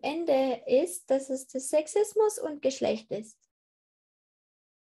dem Ende ist, dass es der Sexismus und Geschlecht ist.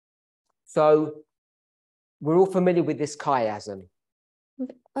 So we're all familiar with this chiasm.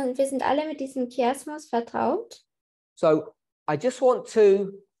 Und wir sind alle mit diesem Chiasmus vertraut. So I don't want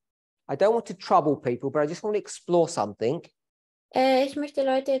to trouble people, but I just want to explore something. Ich möchte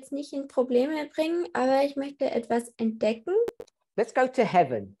Leute jetzt nicht in Probleme bringen, aber ich möchte etwas entdecken. Let's go to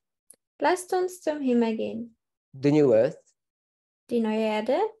heaven, Lasst uns zum Himmel gehen. the new earth. Die neue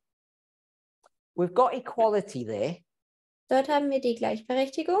Erde. We've got equality there. Dort haben wir die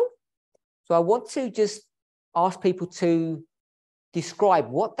Gleichberechtigung. So I want to just ask people to describe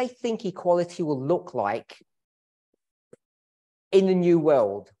what they think equality will look like in the new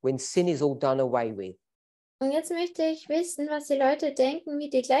world when sin is all done away with. Und jetzt möchte ich wissen, was die Leute denken, wie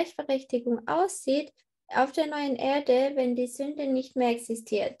die Gleichberechtigung aussieht auf der neuen Erde, wenn die Sünde nicht mehr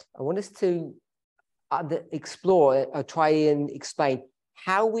existiert. I want us to explore or try and explain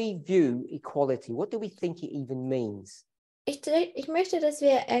how we view equality. What do we think it even means? Ich möchte, dass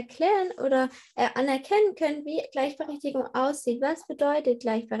wir erklären oder anerkennen können, wie Gleichberechtigung aussieht. Was bedeutet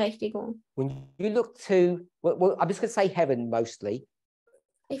Gleichberechtigung? When you look to, well, I'm just going to say heaven mostly.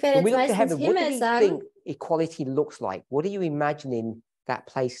 Ich werde When we jetzt look to meistens heaven, what do Himmel we sagen. think equality looks like? What are you imagining that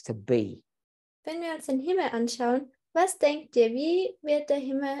place to be? Wenn wir uns den Himmel anschauen, was denkt ihr, wie wird der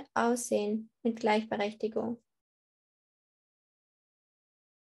Himmel aussehen mit Gleichberechtigung?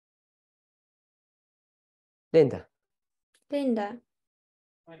 Linda? Linda.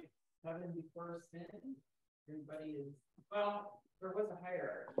 Like heaven before sin, everybody is, well, there was a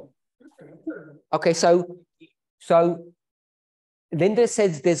hierarchy. Okay, so Linda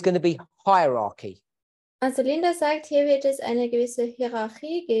says there's going to be hierarchy. Also Linda sagt, hier wird es eine gewisse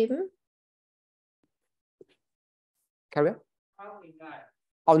Hierarchie geben. Carry on. Probably not.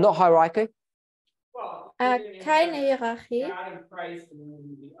 Oh, not hierarchy? Well, Keine Hierarchie. God in Christ and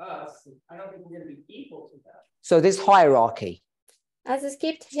then be us. I don't think we're going to be equal to that. So there's hierarchy. Also es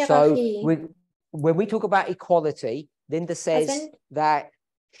gibt So Hierarchie. when we talk about equality, Linda says wenn- that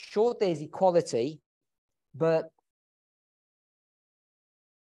sure there's equality, but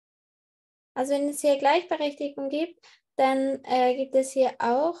Also wenn es hier Gleichberechtigung gibt, dann gibt es hier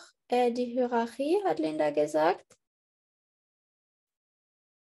auch die Hierarchie, hat Linda gesagt.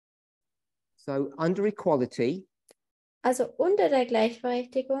 So under equality, Also unter der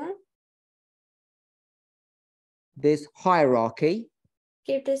Gleichberechtigung there's hierarchy.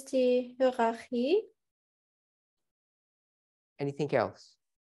 gibt es die Hierarchie. Anything else?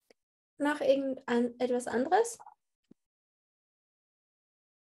 Noch etwas anderes?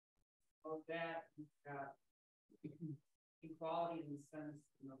 Of that, you've got equality in the sense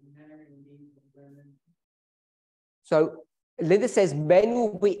of men and women. So Linda says men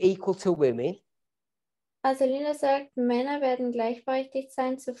will be equal to women. Also Linda sagt, Männer werden gleichberechtigt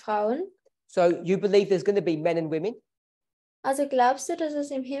sein zu Frauen. So you believe there's going to be men and women? Also glaubst du, dass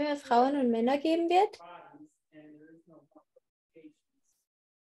es im Himmel Frauen und Männer geben wird? Bodies, and there is no qualifications.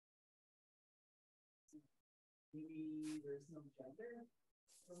 Maybe there's no gender.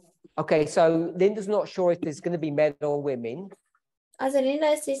 Okay, so Linda's not sure if there's going to be men or women. Also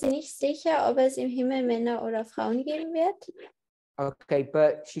Linda ist sich nicht sicher, ob es im Himmel Männer oder Frauen geben wird. Okay,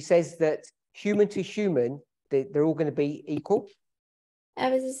 but she says that human to human, they're all going to be equal.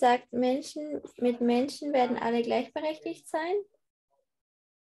 Aber sie sagt, Menschen mit Menschen werden alle gleichberechtigt sein.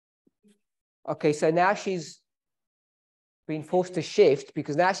 Okay, so now she's been forced to shift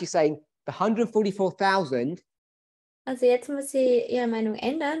because now she's saying the 144,000 Also jetzt muss sie ihre Meinung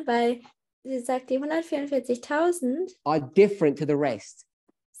ändern, weil sie sagt, die 144.000 are different to the rest.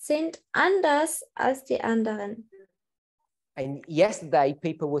 sind anders als die anderen. And yesterday,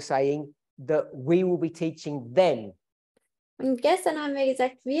 people were saying that we will be teaching them. Und gestern haben wir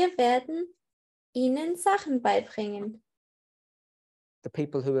gesagt, wir werden ihnen Sachen beibringen. The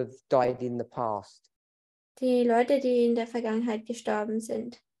people who have died in the past. Die Leute, die in der Vergangenheit gestorben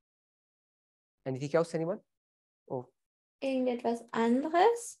sind. Anything else, anyone? Or Irgendetwas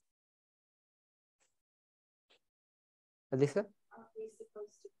anderes? Alyssa? Are we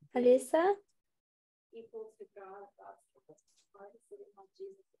supposed to be Alisa? equal to God? God's heart is sitting on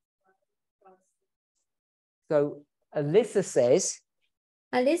Jesus. God's So Alyssa says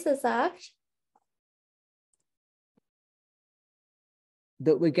Alisa sagt,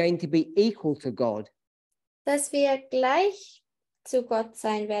 that we're going to be equal to God. dass wir gleich zu Gott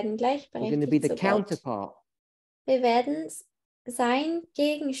sein werden, We're going to be gleichberechtigt the zu Gott. counterpart. Wir werden sein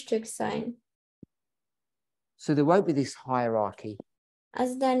Gegenstück sein. So there won't be this hierarchy.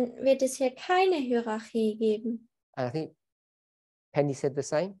 Also dann wird es hier keine Hierarchie geben. And I think Penny said the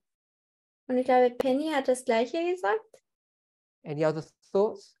same. Und ich glaube, Penny hat das Gleiche gesagt. Any other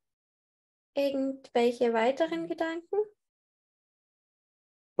thoughts? Irgendwelche weiteren Gedanken?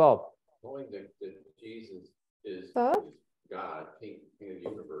 Bob? Knowing that Jesus is Bob? God, King of the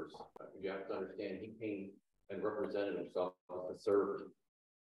universe, you have to understand he came and represented himself as a servant.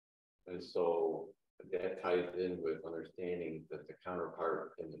 And so that ties in with understanding that the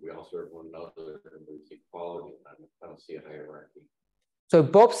counterpart and that we all serve one another and there's equality. I don't see a hierarchy. So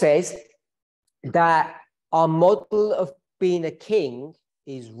Bob says that our model of being a king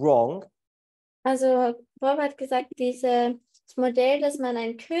is wrong. Also Bob hat gesagt, dieses Modell, dass man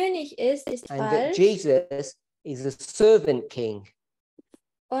ein König ist And that falsch. Jesus is a servant king.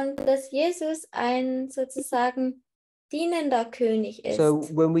 Und dass Jesus ein sozusagen dienender König ist. So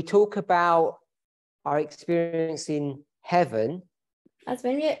when we talk about our experience in heaven, Also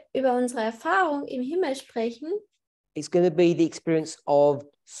wenn wir über unsere Erfahrung im Himmel sprechen, it's going to be the experience of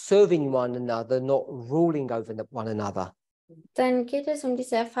serving one another, not ruling over one another. dann geht es um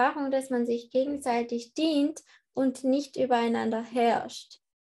diese Erfahrung, dass man sich gegenseitig dient und nicht übereinander herrscht.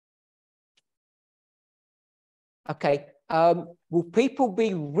 Okay, will people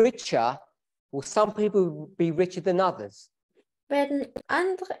be richer? Will some people be richer than others? Werden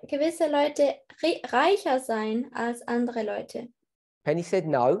gewisse Leute reicher sein als andere Leute? Penny said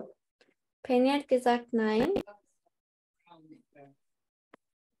no. Penny hat gesagt nein.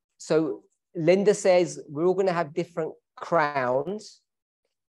 So Linda says we're all going to have different crowns.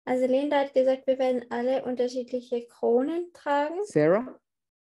 Also Linda hat gesagt, wir werden alle unterschiedliche Kronen tragen. Sarah?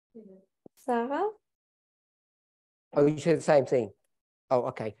 Sarah? Oh, you said the same thing. Oh,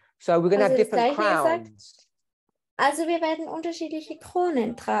 okay. So we're going to have Also das different Gleiche gesagt? crowns. Also wir werden unterschiedliche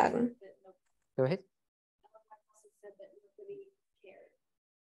Kronen tragen. Go ahead. said that nobody cared.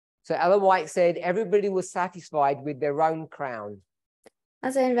 So Ellen White said everybody was satisfied with their own crown.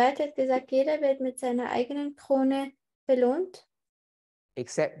 Also ein Wert hat gesagt, jeder wird mit seiner eigenen Krone belohnt.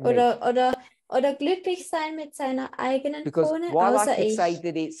 Except me. Oder glücklich sein mit seiner eigenen Because Krone, while I außer could ich. say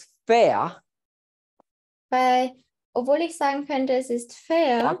that it's fair, Weil, obwohl ich sagen könnte, es ist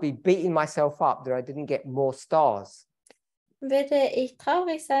fair, I'd be beating myself up that I didn't get more stars. würde ich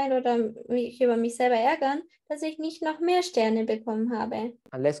traurig sein oder mich über mich selber ärgern, dass ich nicht noch mehr Sterne bekommen habe.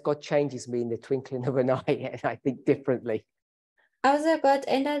 Unless God changes me in the twinkling of an eye and I think differently. Außer Gott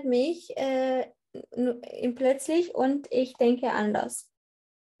ändert mich plötzlich und ich denke anders.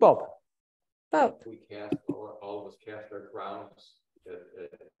 Bob, Bob, We cast, all of us cast our crowns at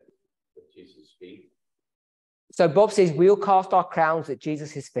Jesus' feet. so Bob says we'll cast our crowns at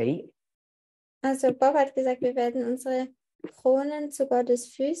Jesus' feet. also Bob hat gesagt, wir werden unsere Kronen zu Gottes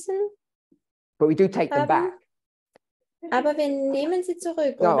Füßen But we do take them haben, back. aber wir nehmen sie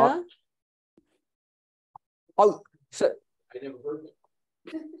zurück, No, oder? Oh, so I never heard it.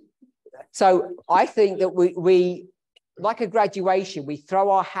 so I think that we like a graduation, we throw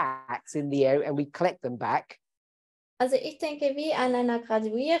our hats in the air and we collect them back. Also ich denke, wie an einer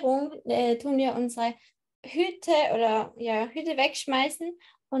Graduierung tun wir unsere Hüte oder ja, Hüte wegschmeißen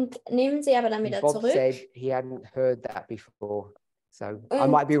und nehmen sie aber dann wieder Bob zurück. said he hadn't heard that before, so I Und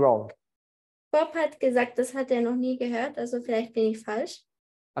might be wrong. Bob hat gesagt, das hat er noch nie gehört, also vielleicht bin ich falsch.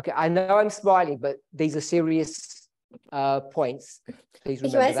 Okay, I know I'm smiling, but these are serious points. Please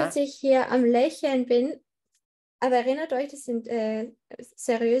Ich remember weiß, dass that. ich hier am Lächeln bin, aber erinnert euch, das sind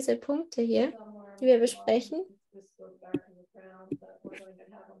seriöse Punkte hier, die wir besprechen. This goes back to the ground that we're going to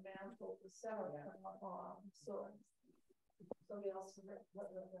have a mantle to sell it on, so somebody else.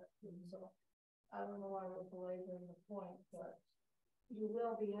 So I don't know why we're belaboring the point, but you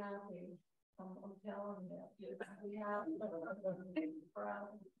will be happy. I'm telling you, we have a crown,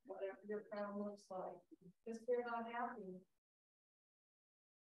 whatever your crown looks like. If you're not happy,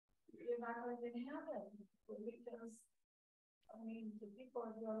 you're not going to have it because I mean, the people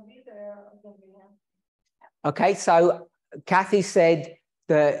are going to be there are going to be happy. Okay, so Kathy said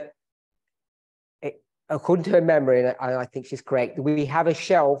that, according to her memory, and I think she's correct, we have a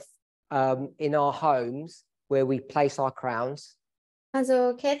shelf in our homes where we place our crowns.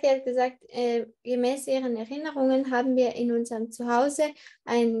 Also Kathy hat gesagt, gemäß ihren Erinnerungen haben wir in unserem Zuhause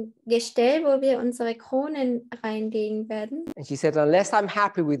ein Gestell, wo wir unsere Kronen reinlegen werden. And she said, unless I'm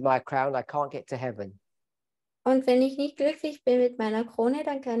happy with my crown, I can't get to heaven. Und wenn ich nicht glücklich bin mit meiner Krone,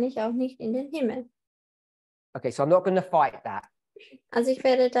 dann kann ich auch nicht in den Himmel. Okay, so I'm not going to fight that. Also ich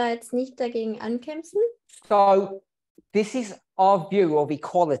werde da jetzt nicht dagegen ankämpfen. So this is our view of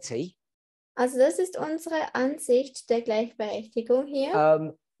equality. Also das ist unsere Ansicht der Gleichberechtigung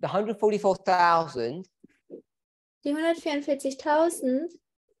hier. The 144,000, Die 144.000,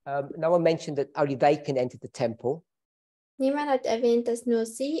 no one mentioned that only they can enter the temple. niemand hat erwähnt, dass nur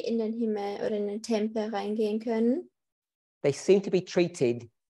sie in den Himmel oder in den Tempel reingehen können. They seem to be treated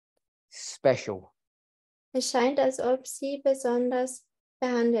special. Es scheint, als ob sie besonders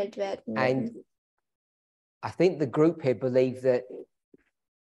behandelt werden. And I think the group here believe that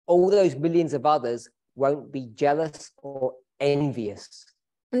all those millions of others won't be jealous or envious.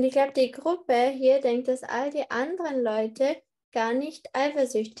 Und ich glaube, die Gruppe hier denkt, dass all die anderen Leute gar nicht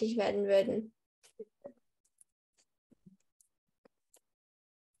eifersüchtig werden würden.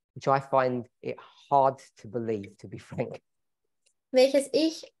 Which I find it hard to believe, to be frank. Welches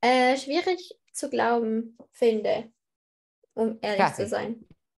ich schwierig zu glauben finde, um ehrlich Kathy. zu sein.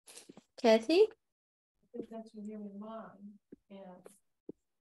 Kathy? I think that's your human mind, and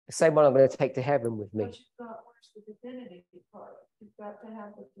The same one I'm going to take to heaven with me. but you've got, where's the divinity part? You've got to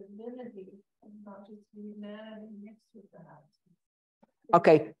have the divinity and not just humanity mixed with that.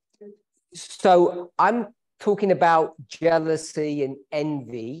 Okay, so I'm talking about jealousy and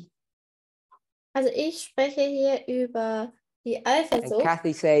envy. Also ich spreche hier über die And Eifersucht.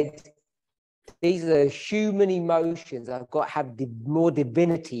 Kathy said, these are human emotions. I've got to have more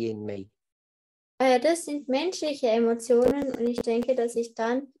divinity in me. Das sind menschliche Emotionen und ich denke, dass ich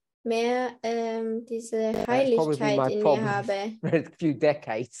dann mehr diese That's probably Heiligkeit my in mir problem habe. for a few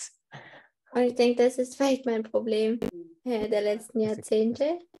decades. Und ich denke, das ist vielleicht mein Problem der letzten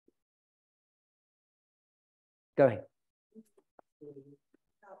Jahrzehnte. Go ahead.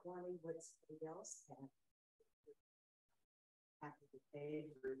 Not wanting what somebody else had. Having the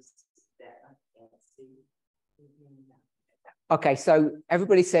favors that I can't see. Okay, so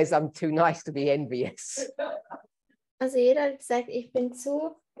everybody says I'm too nice to be envious. Also jeder hat gesagt, ich bin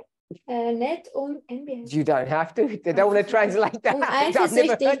zu nett, um envious. You don't have to. They don't want to translate that. Um I've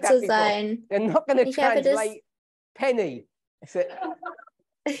never eifersüchtig heard that zu before. sein. They're not going to Ich habe das- translate Penny. So-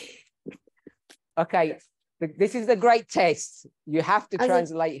 okay, this is the great test. You have to Also-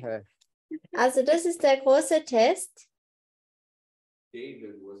 translate her. Also das ist der große Test.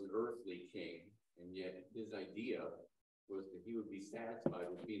 David was an earthly king, and yet his idea was that he would be satisfied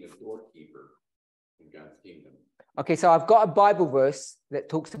with being a doorkeeper in God's kingdom. Okay, so I've got a Bible verse that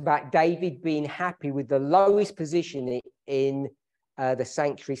talks about David being happy with the lowest position in the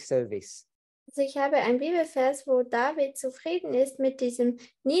sanctuary service. Also ich habe einen Bibelvers, wo David zufrieden ist mit diesem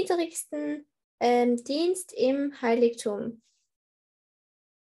niedrigsten Dienst im Heiligtum.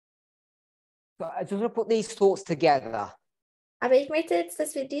 So I just want to put these thoughts together. Aber ich möchte jetzt,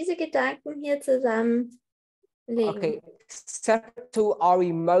 dass wir diese Gedanken hier zusammenlegen. Okay, separate to our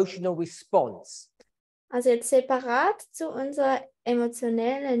emotional response. Also jetzt separat zu unserer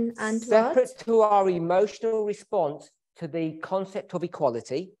emotionellen Antwort. Separate to our emotional response to the concept of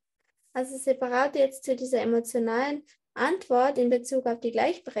equality. Also separat jetzt zu dieser emotionalen Antwort in Bezug auf die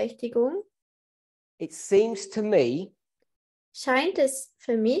Gleichberechtigung. It seems to me Scheint es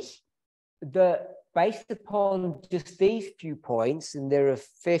für mich, that based upon just these few points, and there are a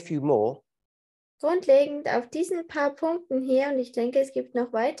fair few more, grundlegend auf diesen paar Punkten hier, und ich denke, es gibt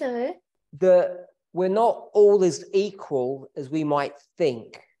noch weitere, that we're not all as equal as we might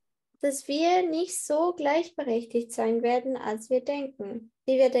think. dass wir nicht so gleichberechtigt sein werden, als wir denken,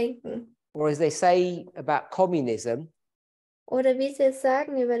 wie wir denken. Or as they say about communism, Oder wie sie es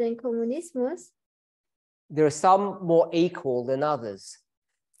sagen über den Kommunismus, there are some more equal than others.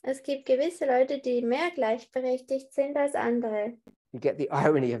 es gibt gewisse Leute, die mehr gleichberechtigt sind als andere. You get the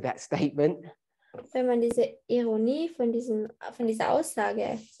irony of that statement. Wenn man diese Ironie von dieser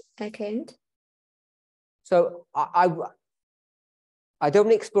Aussage erkennt. So I don't want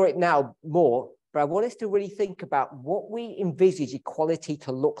to explore it now more, but I want us to really think about what we envisage equality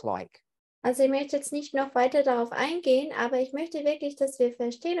to look like. Also ich möchte jetzt nicht noch weiter darauf eingehen, aber ich möchte wirklich, dass wir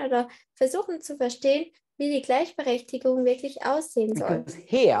verstehen oder versuchen zu verstehen, wie die Gleichberechtigung wirklich aussehen soll. Because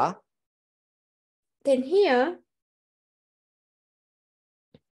here, Denn hier,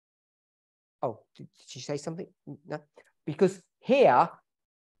 oh, did you say something? No. Because here,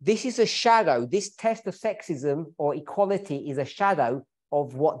 this is a shadow. This test of sexism or equality is a shadow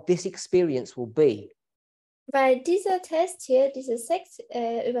of what this experience will be. weil dieser Test hier,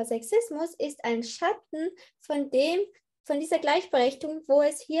 über Sexismus, ist ein Schatten von dieser Gleichberechtigung, wo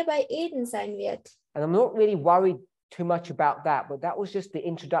es hier bei Eden sein wird. And I'm not really worried too much about that, but that was just the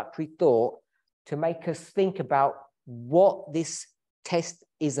introductory thought to make us think about what this test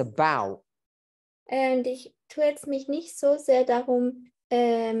is about. Und ich tue jetzt mich nicht so sehr darum,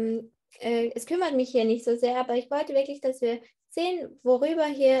 es kümmert mich hier nicht so sehr, aber ich wollte wirklich, dass wir sehen, worüber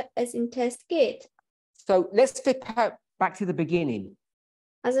hier es im Test geht. So let's flip back to the beginning.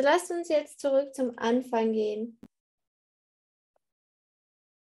 Also lasst uns jetzt zurück zum Anfang gehen.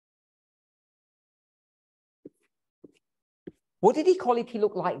 What did equality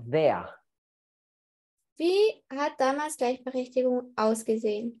look like there? Wie hat damals Gleichberechtigung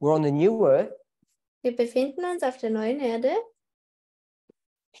ausgesehen? We're on the new earth. Wir befinden uns auf der neuen Erde.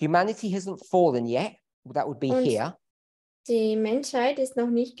 Humanity hasn't fallen yet. Well, that would be Und here. die Menschheit ist noch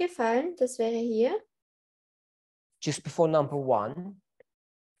nicht gefallen. Das wäre hier. Just before number one.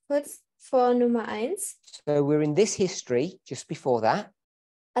 Kurz vor Nummer 1. So we're in this history just before that.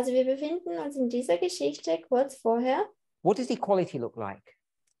 Also wir befinden uns in dieser Geschichte kurz vorher. What does equality look like?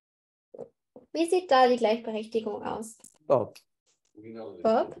 Wie sieht da die Gleichberechtigung aus? Bob. We know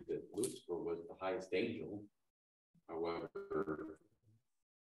Bob? that Lucifer was the highest angel. However,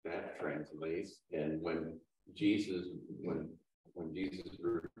 that translates, and when Jesus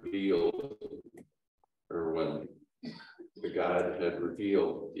revealed, or when the God had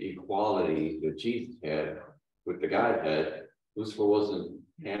revealed the equality that Jesus had with the Godhead, Lucifer wasn't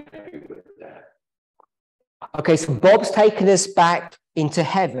happy with that. Okay, so Bob's taken us back into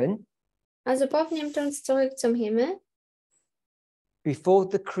heaven Also Bob nimmt uns zurück zum Himmel. before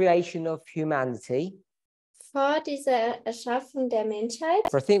the creation of humanity. Vor dieser Erschaffung der Menschheit.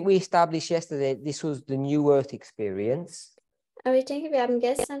 So I think we established yesterday this was the new earth experience. Aber ich denke, wir haben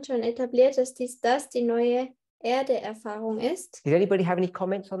gestern schon etabliert, dass das die neue Erde-Erfahrung ist. Did anybody have any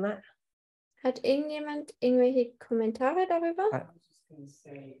comments on that? Hat irgendjemand irgendwelche Kommentare darüber? I was just going to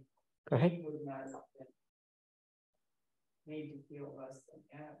say, Go ahead. he would not have been made to feel less than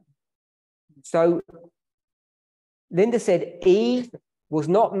Adam. So Linda said Eve was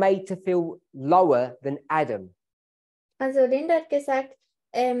not made to feel lower than Adam. Also Linda hat gesagt,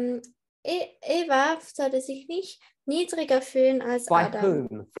 Eva sollte sich nicht niedriger fühlen als By Adam.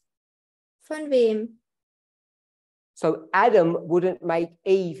 whom? Von wem? So Adam wouldn't make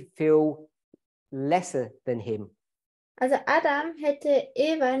Eve feel lesser than him. Also Adam hätte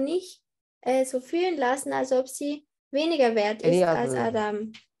Eva nicht so fühlen lassen, als ob sie weniger wert Any ist als other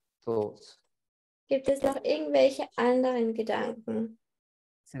Adam. thoughts? Gibt es noch irgendwelche anderen Gedanken?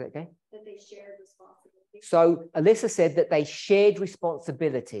 Say that again. That they shared responsibility. So Alyssa said that they shared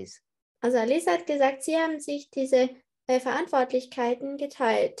responsibilities. Also Alisa hat gesagt, sie haben sich diese Verantwortlichkeiten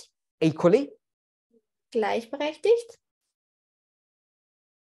geteilt. Equally, Gleichberechtigt?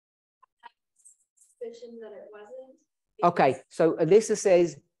 suspicion that it wasn't. Okay, because- so Alyssa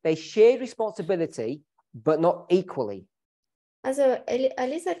says they shared responsibility, but not equally. Also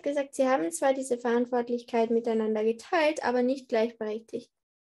Alice hat gesagt, sie haben zwar diese Verantwortlichkeit miteinander geteilt, aber nicht gleichberechtigt.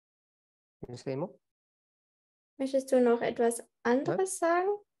 Can you say more? Möchtest du noch etwas anderes sagen,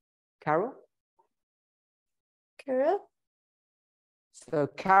 Carol? Carol? So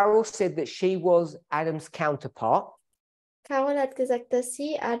Carol said that she was Adam's counterpart. Carol hat gesagt, dass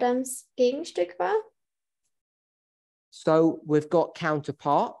sie Adams Gegenstück war. So we've got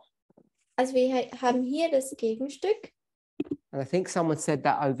counterpart. Also wir haben hier das Gegenstück. And I think someone said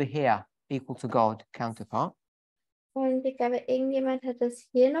that over here, equal to God, counterpart. Und ich glaube, irgendjemand hat das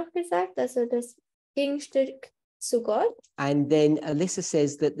hier noch gesagt, also das Gegenstück zu Gott. And then Alyssa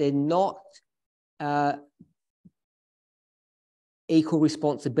says that they're not equal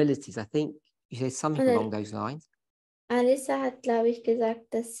responsibilities. I think you said something Okay. along those lines. Alissa hat, glaube ich,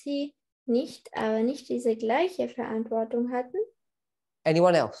 gesagt, dass sie aber nicht diese gleiche Verantwortung hatten.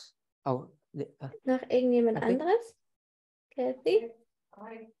 Anyone else? Oh, Noch irgendjemand Kathy? anderes? Kathy?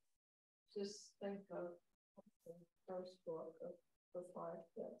 I just think of the first book of the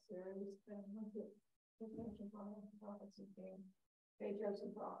 5-step series and the prophets and being patriarchs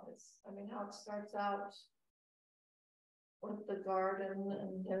and prophets. I mean, how it starts out with the garden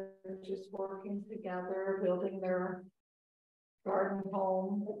and they're just working together, building their garden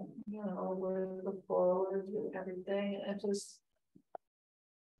home, you know, with the forward and everything. And it just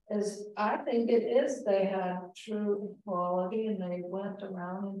is, I think it is, they had true equality and they went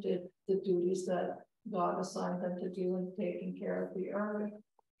around and did the duties that God assigned them to do in taking care of the earth.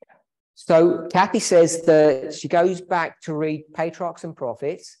 so Kathy says that she goes back to read Patriarchs and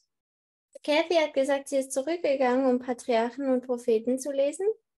Prophets. Kathy hat gesagt, sie ist zurückgegangen, um Patriarchen und Propheten zu lesen.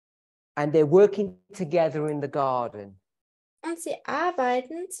 And they're working together in the garden, Und sie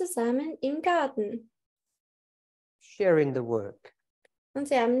arbeiten zusammen im Garten. sharing the work. Und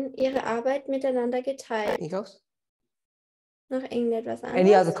sie haben ihre Arbeit miteinander geteilt. Anything else? Noch irgendetwas Any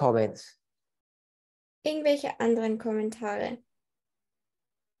other anderes? comments? Irgendwelche anderen Kommentare?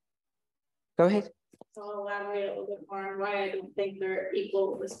 Go ahead. So I'll elaborate a little bit more on why I don't think they're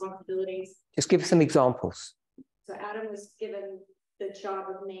equal responsibilities. Just give us some examples. So Adam was given the job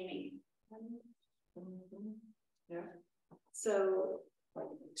of naming. Yeah. So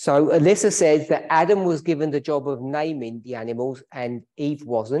So Alyssa says that Adam was given the job of naming the animals and Eve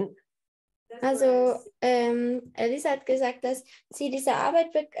wasn't. that's Also, where Elisa hat gesagt, dass sie dass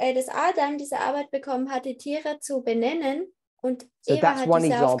Adam diese Arbeit bekommen hat, die Tiere zu benennen und So Eva that's hat one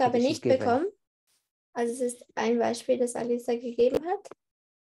diese example Aufgabe that she's nicht given. bekommen. Also es ist ein Beispiel, das Alisa gegeben hat.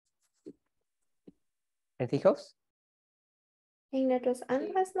 Anything else? Irgendetwas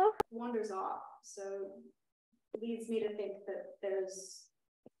anderes noch? wanders off, so leads me to think that there's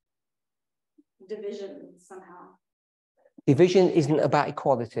division somehow. Division isn't about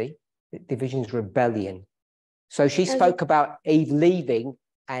equality. Division is rebellion. So she Also- spoke about Eve leaving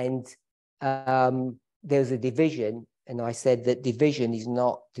and there's a division. And I said that division is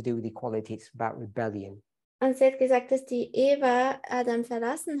not to do with equality. It's about rebellion. Und sie hat gesagt, dass die Eva Adam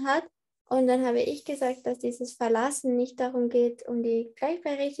verlassen hat. Und dann habe ich gesagt, dass dieses Verlassen nicht darum geht, um die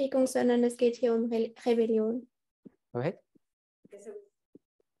Gleichberechtigung, sondern es geht hier um Rebellion. Go ahead. Okay, so,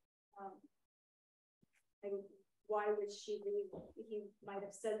 like, why would she leave? He might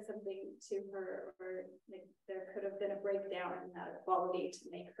have said something to her, or like, there could have been a breakdown in that equality to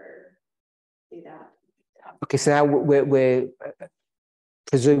make her do that. Okay, so now we're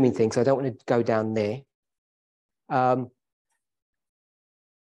presuming things. I don't want to go down there.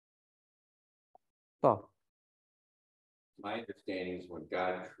 Oh, My understanding is when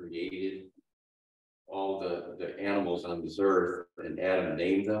God created all the animals on this earth and Adam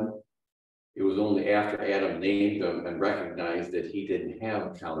named them, it was only after Adam named them and recognized that he didn't have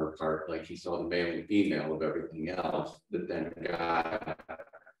a counterpart, like he saw the male and female of everything else, that then God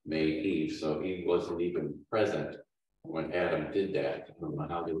made Eve. So he wasn't even present when Adam did that. I don't know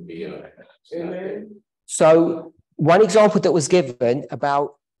how there would be a. so one example that was given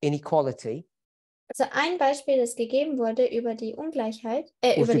about inequality Also ein Beispiel, das gegeben wurde über die Ungleichheit,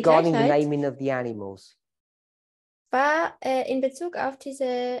 was über die regarding the Gleichheit, naming of the animals. war in Bezug auf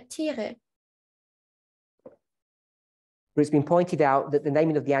diese Tiere. But it's been pointed out that the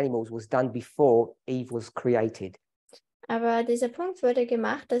naming of the animals was done before Eve was created. Aber dieser Punkt wurde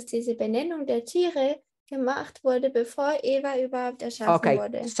gemacht, dass diese Benennung der Tiere gemacht wurde, bevor Eva überhaupt erschaffen Okay,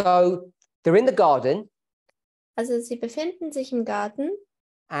 wurde. so they're in the garden Also sie befinden sich im Garten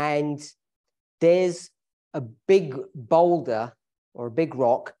and there's a big boulder or a big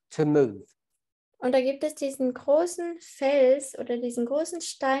rock to move. Und da gibt es diesen großen Fels oder diesen großen Who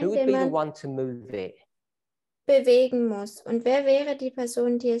Stein, would den be the man one to move it? bewegen muss. Und wer wäre die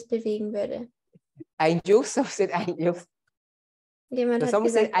Person, die es bewegen würde? Angels? I said angels. Jemand So hat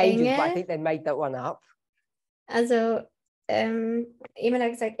someone said gesagt angels, but I Engel. think they made that one up. Also jemand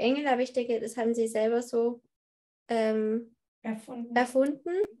hat gesagt Engel, aber ich denke, das haben sie selber so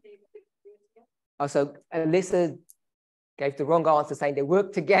erfunden. Also Alyssa gave the wrong answer, saying they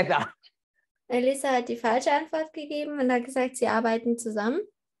work together. Elissa hat die falsche Antwort gegeben und hat gesagt, sie arbeiten zusammen.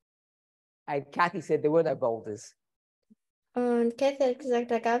 And Kathy said there were no boulders. Und Kathy hat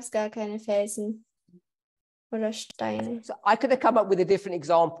gesagt, da gab es gar keine Felsen oder Steine. So I could have come up with a different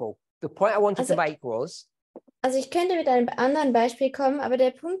example. The point I wanted to make was, Also ich könnte mit einem anderen Beispiel kommen, aber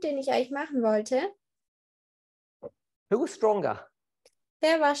der Punkt, den ich eigentlich machen wollte, who was stronger?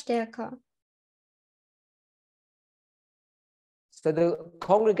 wer war stärker? So the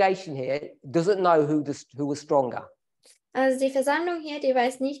congregation here doesn't know who was stronger. Also die Versammlung hier, die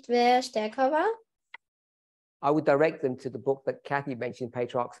weiß nicht, wer stärker war. I would direct them to the book that Kathy mentioned,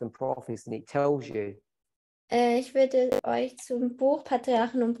 Patriarchs and Prophets, and it tells you. Ich würde euch zum Buch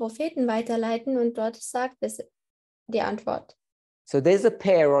Patriarchen und Propheten weiterleiten und dort sagt es die Antwort. So there's a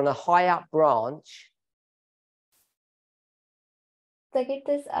pear on a high up branch. Da gibt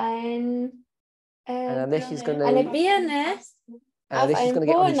es eine Birne Birne and auf this is einem going to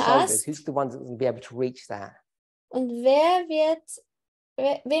get on his hohen shoulders. Ast. Who's the one that's going to be able to reach that? Und wem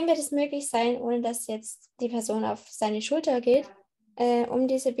wird es möglich sein, ohne dass jetzt die Person auf seine Schulter geht, um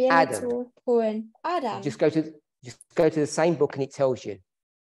diese Birne Adam. zu holen? Adam. Just go to the same book and it tells you.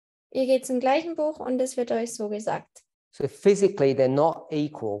 Ihr geht zum gleichen Buch und es wird euch so gesagt. So physically they're not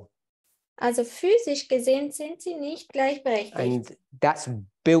equal. Also physisch gesehen sind sie nicht gleichberechtigt. And that's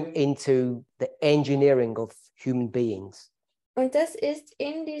built into the engineering of human beings. Und das ist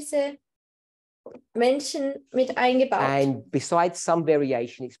in diese Menschen mit eingebaut. And besides some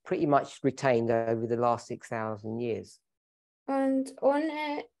variation, it's pretty much retained over the last 6,000 years. Und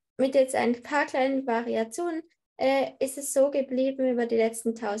ohne mit jetzt ein paar kleinen Variationen ist es so geblieben über die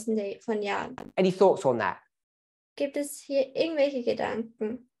letzten Tausende von Jahren. Any thoughts on that? Gibt es hier irgendwelche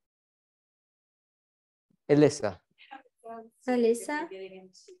Gedanken? Alyssa? Alyssa? Getting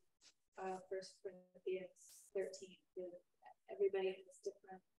into 1 Corinthians 13, everybody has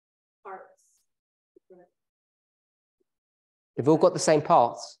different parts. They've all got the same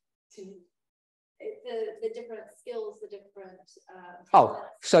parts. The different skills, the different. Oh,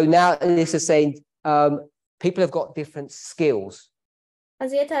 so now Alyssa's saying people have got different skills.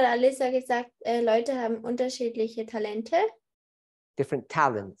 Also jetzt hat Alyssa gesagt, Leute haben unterschiedliche Talente, Different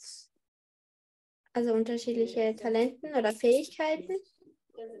talents. also unterschiedliche Talenten oder Fähigkeiten.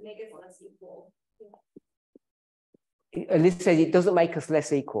 Doesn't make us less equal. Alyssa says it doesn't make us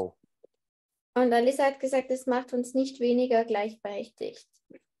less equal. Und Alyssa hat gesagt, es macht uns nicht weniger gleichberechtigt.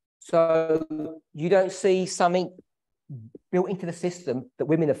 So you don't see something built into the system that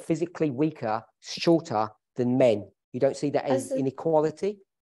women are physically weaker, shorter than men. You don't see that as inequality.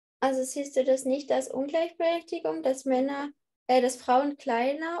 Also siehst du das nicht als Ungleichberechtigung, dass dass Frauen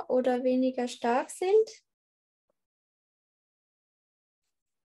kleiner oder weniger stark sind?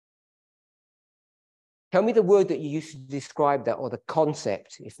 Tell me the word that you used to describe that, or the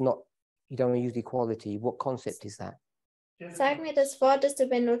concept. If not, you don't want to use equality. What concept is that? Sag mir das Wort, das du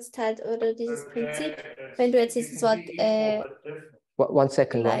benutzt hast, oder dieses Prinzip, wenn du jetzt dieses Wort 1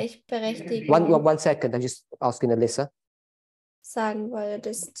 second. Gleichberechtigung One second. I'm just asking Alyssa. sagen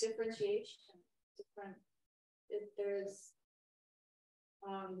wolltest. Differentiation, different. There's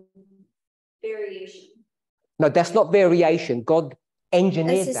variation. No, that's not variation. God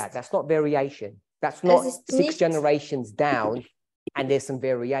engineered Es ist- that. That's not variation. That's not ist 6 nicht- generations down and there's some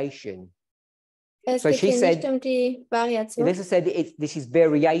variation. Es So geht she hier said- nicht um die Variation. Alyssa said this is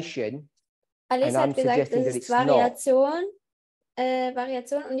variation. Alyssa I'm hat gesagt, suggesting das that ist it's not.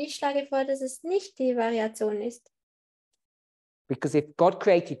 Variation und ich schlage vor, dass es nicht die Variation ist. Because if God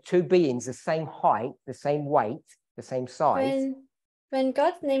created 2 beings the same height, the same weight, the same size, Wenn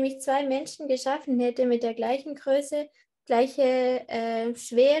Gott nämlich 2 Menschen geschaffen hätte mit der gleichen Größe, gleiche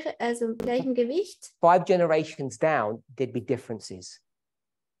Schwere, also gleichem Gewicht, 5 generations down, there'd be differences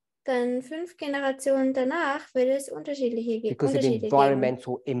dann 5 Generationen danach würde es unterschiedliche because of Unterschiede geben.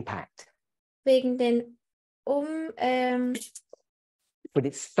 environmental impact. Wegen den But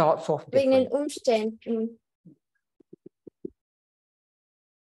it starts off wegen den different. Umständen,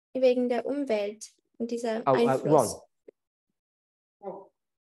 wegen der Umwelt und dieser Ron. Einfluss. Well,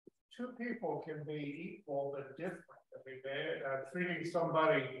 2 people can be equal but different. I mean, treating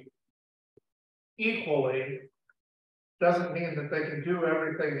somebody equally doesn't mean that they can do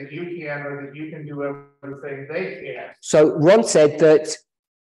everything that you can or that you can do everything they can. So Ron said that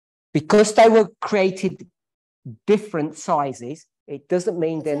because they were created different sizes, it doesn't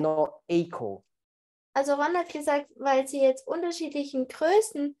mean they're not equal. Also Ron hat gesagt, weil sie jetzt mit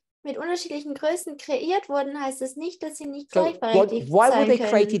unterschiedlichen Größen kreiert wurden, heißt es nicht, dass sie nicht So gleichberechtigt why were sein they können.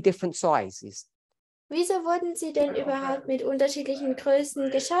 created different sizes? Wieso wurden sie denn überhaupt mit unterschiedlichen Größen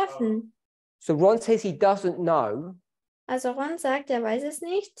geschaffen? So Ron says he doesn't know. Also Ron sagt, er weiß es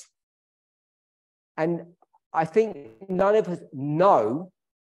nicht. And I think none of us know.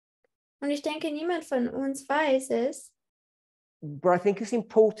 Und ich denke, niemand von uns weiß es. But I think it's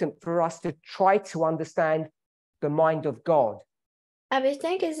important for us to try to understand the mind of God. Aber ich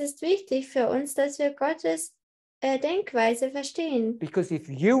denke, es ist wichtig für uns, dass wir Gottes Denkweise verstehen. Because if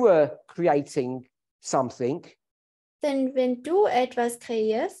you were creating something, Denn wenn du etwas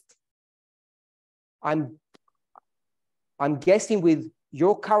kreierst, I'm guessing with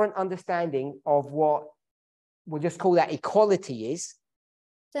your current understanding of what we'll just call that equality is,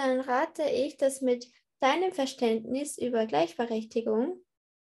 dann rate ich, dass mit deinem Verständnis über Gleichberechtigung,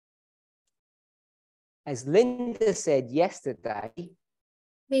 as Linda said yesterday,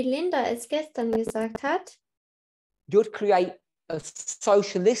 wie Linda es gestern gesagt hat, you'd create a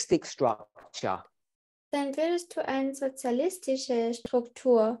socialistic structure, dann würdest du eine sozialistische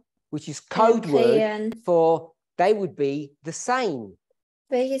Struktur which is code word kreieren, for they would be the same.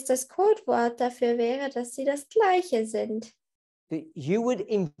 welches das Codewort dafür wäre, dass sie das Gleiche sind. That you would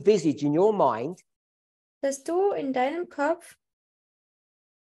envisage in your mind, Dass du in deinem Kopf,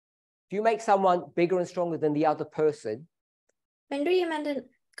 if you make someone bigger and stronger than the other person, wenn du jemanden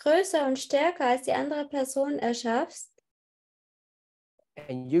größer und stärker als die andere Person erschaffst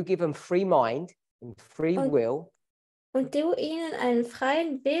and you give them free mind and free will, und du ihnen einen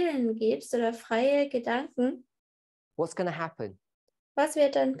freien Willen gibst oder freie Gedanken, what's going to happen? was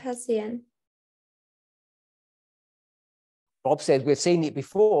wird dann passieren? Bob says we've seen it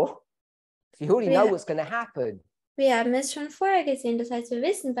before. So you already know what's going to happen. Wir haben es schon vorher gesehen, das heißt, wir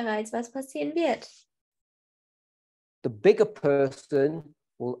wissen bereits, was passieren wird. The bigger person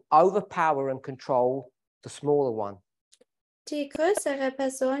will overpower and control the smaller one. Die größere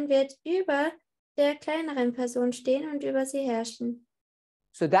Person wird über der kleineren Person stehen und über sie herrschen.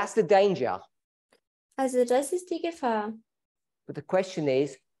 So that's the danger. Also das ist die Gefahr. But the question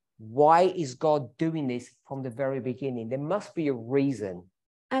is, why is God doing this from the very beginning? There must be a reason.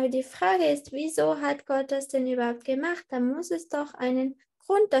 Aber die Frage ist, wieso hat Gott das denn überhaupt gemacht? Da muss es doch einen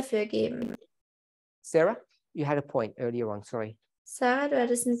Grund dafür geben. Sarah, you had a point earlier on, sorry. Sarah, du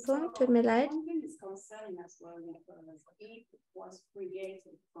hattest einen Punkt, tut mir leid.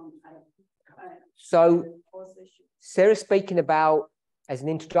 So Sarah's speaking about, as an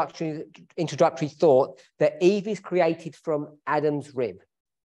introductory thought, that Eve is created from Adam's rib.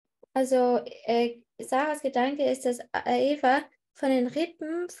 Also Sarahs Gedanke ist, dass Eva von den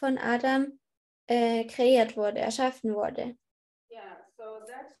Rippen von Adam kreiert wurde, erschaffen wurde. Yeah, so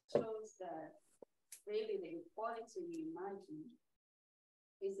that shows that really the equality we imagine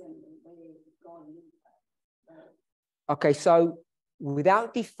isn't the way God lived. Okay, so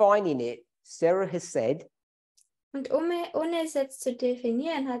without defining it, Sarah has said, Und ohne es jetzt zu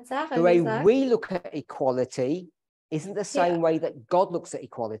definieren, hat Sarah the way gesagt, we look at equality isn't the same way that God looks at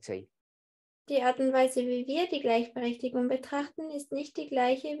equality. die Art und Weise, wie wir die Gleichberechtigung betrachten, ist nicht die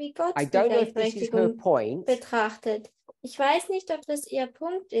gleiche, wie Gott I die don't know if this is her Gleichberechtigung point, betrachtet. Ich weiß nicht, ob das ihr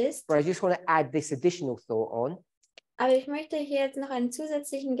Punkt ist, but I just want to add this additional thought on. aber ich möchte hier jetzt noch einen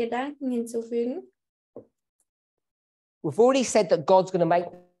zusätzlichen Gedanken hinzufügen. We've already said that God's going to make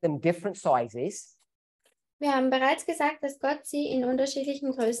them different sizes. Wir haben bereits gesagt, dass Gott sie in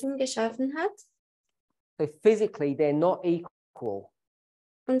unterschiedlichen Größen geschaffen hat. So physically, they're not equal.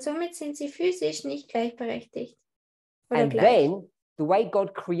 Und somit sind sie physisch nicht gleichberechtigt. Oder And gleich. then the way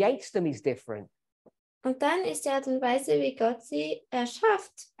God creates them is different. Und dann ist die Art und Weise, wie Gott sie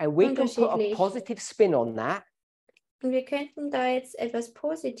erschafft, And we can put a unterschiedlich. positive spin on that. Und wir könnten da jetzt etwas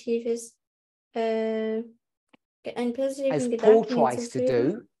Positives, einen positiven As Paul Gedanken tries to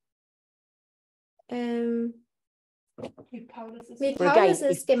hinzufügen. do. Wie Paulus es Wie But again, Paulus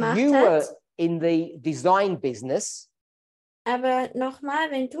es if gemacht you were hat. in the design business Aber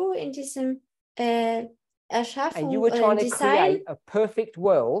nochmal, wenn du in diesem Erschaffung and you were oder trying to Design, create a perfect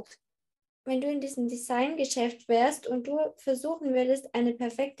world, wenn du in diesem Designgeschäft wärst und du versuchen würdest, eine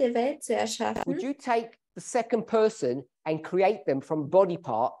perfekte Welt zu erschaffen, would you take the second person and create them from body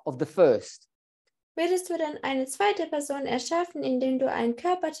part of the first? würdest du dann eine zweite Person erschaffen, indem du ein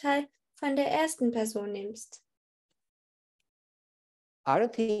Körperteil von der ersten Person nimmst? I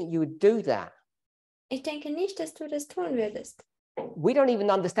don't think you would do that. Ich denke nicht, dass du das tun würdest. We don't even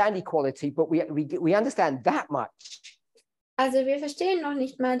understand equality, but we understand that much. Also wir verstehen noch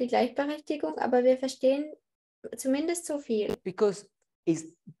nicht mal die Gleichberechtigung, aber wir verstehen zumindest so viel. Because it's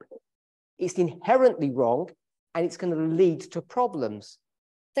inherently wrong and it's going to lead to problems.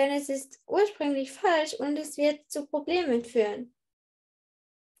 Denn es ist ursprünglich falsch und es wird zu Problemen führen.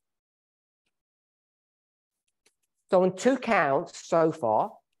 So on 2 counts so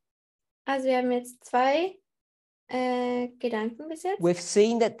far, Also wir haben jetzt 2 Gedanken bis jetzt. we've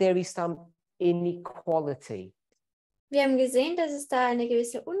seen that there is some inequality. Wir haben gesehen, dass es da eine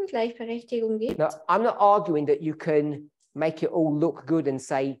gewisse Ungleichberechtigung gibt. Now, I'm not arguing that you can make it all look good and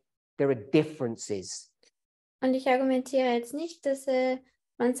say there are differences. Und ich argumentiere jetzt nicht, dass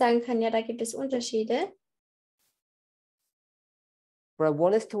man sagen kann, ja, da gibt es Unterschiede. But I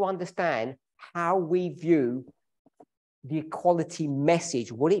want us to understand how we view the equality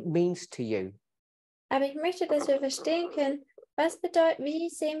message, what it means to you. Aber ich möchte, dass wir verstehen können,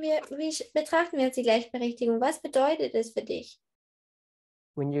 wie betrachten wir jetzt die Gleichberechtigung? Was bedeutet es für dich?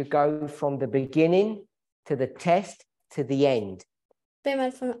 When you go from the beginning to the test to the end. Wenn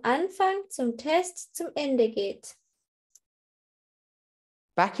man vom Anfang zum Test zum Ende geht.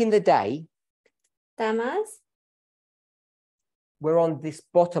 Back in the day, Damals, we're on this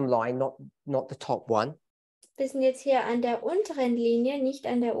bottom line, not the top one. wir sind jetzt hier an der unteren Linie, nicht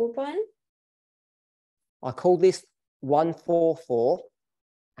an der oberen. I call this 144,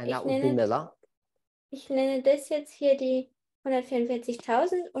 and that would be nenne- Miller. Ich nenne das jetzt hier die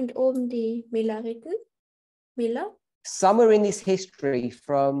 144.000 und oben die Miller. Somewhere in this history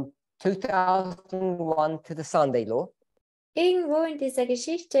from 2001 to the Sunday Law, Irgendwo in dieser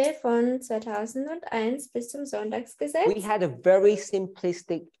Geschichte von 2001 bis zum we Sonntagsgesetz had a very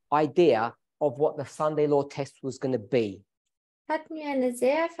simplistic idea of what the Sunday Law test was going to be. hatten wir eine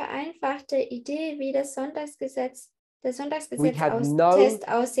sehr vereinfachte Idee, wie der We Sonntagsgesetz had no Test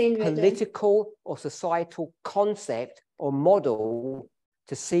aussehen würde. political or societal concept or model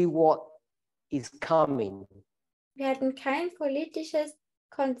to see what is coming. Wir hatten kein politisches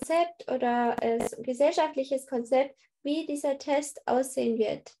Konzept oder gesellschaftliches Konzept, wie dieser Test aussehen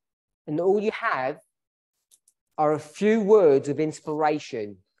wird. And all you have are a few words of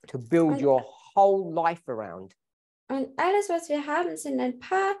inspiration to build your whole life around. Und alles, was wir haben, sind ein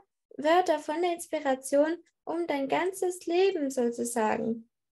paar Wörter von der Inspiration, um dein ganzes Leben sozusagen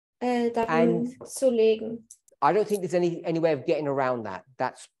darin zu legen. I don't think there's any way of getting around that.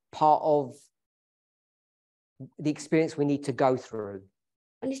 That's part of the experience we need to go through.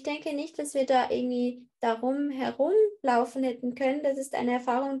 Und ich denke nicht, dass wir da irgendwie darum herumlaufen hätten können. Das ist eine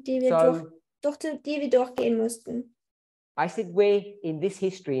Erfahrung, die wir die wir durchgehen mussten. I said we're in this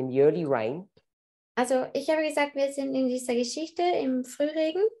history in the early rain. Also ich habe gesagt, wir sind in dieser Geschichte im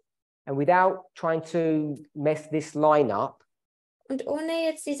Frühregen. And without trying to mess this line up, Und ohne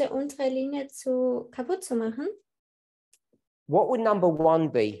jetzt diese untere Linie kaputt zu machen. what would number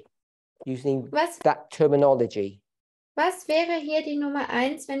 1 be using Was that terminology? wäre hier die Nummer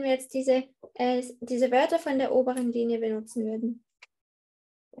 1, wenn wir jetzt diese Wörter von der oberen Linie benutzen würden?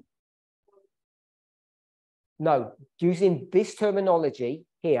 No, using this terminology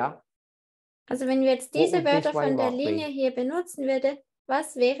here, Also wenn wir jetzt What diese would this Wörter von der waymark be? Linie hier benutzen würden,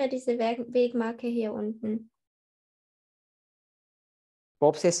 was wäre diese Wegmarke hier unten?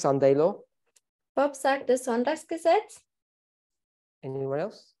 Bob says Sunday Law. Bob sagt das Sonntagsgesetz. Anyone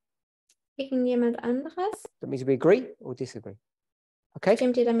else? Irgendjemand anderes? That means we agree or disagree. Okay,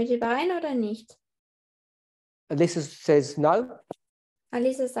 Stimmt ihr damit überein oder nicht? Alyssa says no.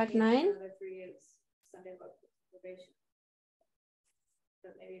 Alisa sagt nein. Number 3 is Sunday law probation.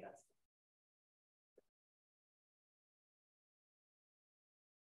 But maybe that's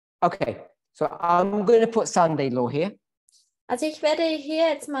Okay, so I'm going to put Sunday Law here. Also ich werde hier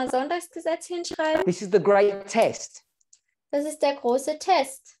jetzt mal Sonntagsgesetz hinschreiben. This is the great test. Das ist der große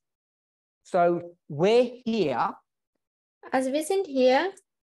Test. So we're here, Also wir sind hier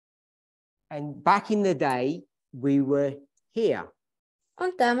and back in the day, we were here.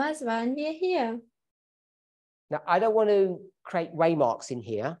 und damals waren wir hier. Now, I don't want to create waymarks in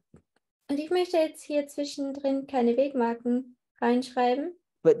here, Und ich möchte jetzt hier zwischendrin keine Wegmarken reinschreiben.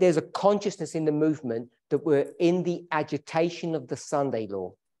 but there's a consciousness in the movement that we're in the agitation of the Sunday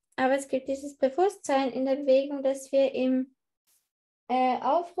Law. Aber es gibt dieses Bewusstsein in der Bewegung, dass wir im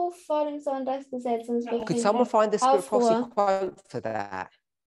Aufruf vor dem Sonntagsgesetz uns Could befinden. someone find the Spirit Prophecy Aufruhr. quote for that?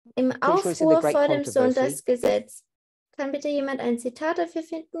 Im pretty sure it's in the Aufruhr Great vor dem Controversy. Sonntagsgesetz. Kann bitte jemand ein Zitat dafür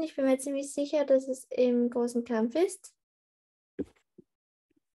finden? Ich bin mir ziemlich sicher, dass es im großen Kampf ist.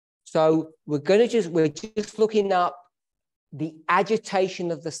 So we're just looking up the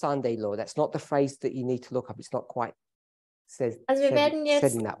agitation of the Sunday law. That's not the phrase that you need to look up. It's not quite said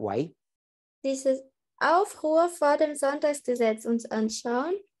in that way. Dieses Aufruhr vor dem Sonntagsgesetz uns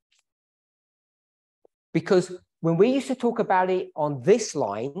anschauen. Because when we used to talk about it on this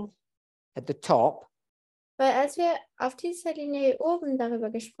line at the top, Weil als wir auf dieser Linie oben darüber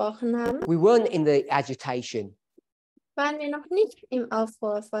gesprochen haben, we weren't in the agitation. waren wir noch nicht im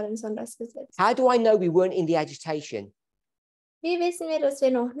Aufruhr vor dem Sonntagsgesetz. How do I know we weren't in the agitation? Wie wissen wir, dass wir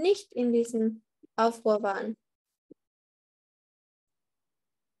noch nicht in diesem Aufruhr waren?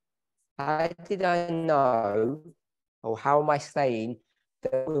 How did I know, or how am I saying,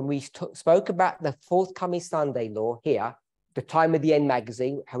 that when we spoke about the forthcoming Sunday law here, the Time of the End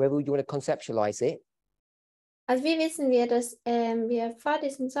magazine, however you want to conceptualize it? Also wie wissen wir, dass wir vor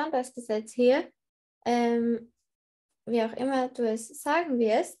diesem Sonntagsgesetz hier, wie auch immer du es sagen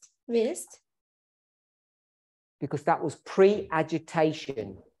willst, Because that was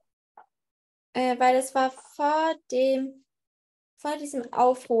pre-agitation. Weil es war vor diesem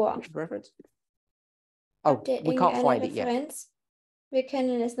Aufruhr. Reference? Oh, Habt ihr we can't irgendeine find it yet. Referenz? Wir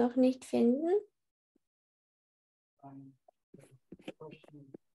können es noch nicht finden.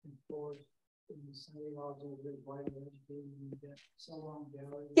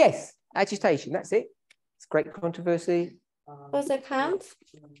 Yes, agitation, that's it. It's great controversy. Großer Kampf.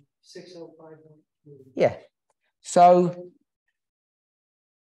 605. Yeah. So,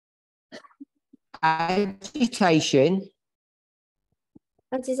 agitation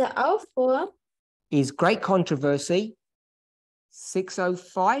Und dieser Aufruhr is great controversy.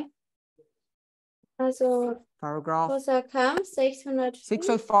 605 Also paragraph. großer Kampf,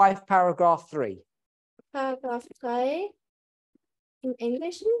 605 paragraph 3. Paragraph 3 im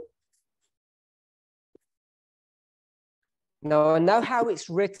Englischen. Now I know how it's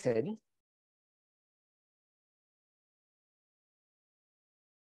written.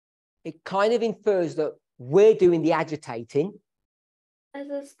 It kind of infers that we're doing the agitating.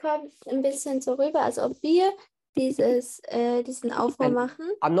 Also es kommt ein bisschen so rüber, als ob wir diesen Aufruhr And machen.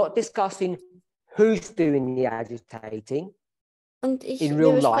 I'm not discussing who's doing the agitating. Und in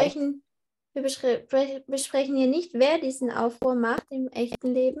real life. wir besprechen hier nicht, wer diesen Aufruhr macht im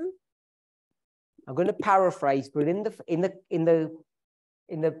echten Leben. I'm going to paraphrase, but in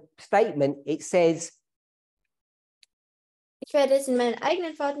the statement it says Ich werde es in meinen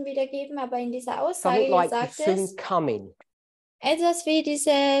eigenen Worten wiedergeben, aber in dieser Aussage something like sagt soon es coming. etwas wie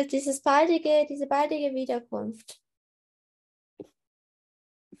diese baldige Wiederkunft.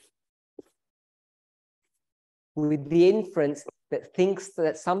 With the inference that thinks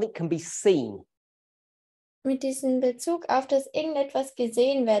that something can be seen. Mit diesem Bezug auf, dass irgendetwas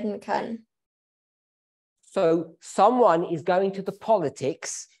gesehen werden kann. So someone is going to the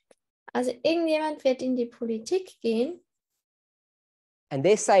politics. Also irgendjemand wird in die Politik gehen. And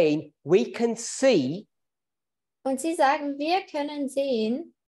they're saying, we can see Und sie sagen, wir können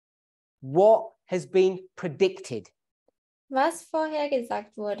sehen, what has been predicted. was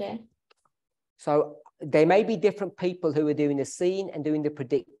vorhergesagt wurde. So there may be different people who are doing the seeing and doing the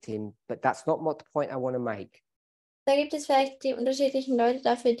predicting, but that's not what the point I want to make. Da gibt es vielleicht die unterschiedlichen Leute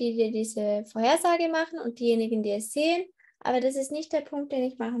dafür, die dir diese Vorhersage machen und diejenigen, die es sehen. Aber das ist nicht der Punkt, den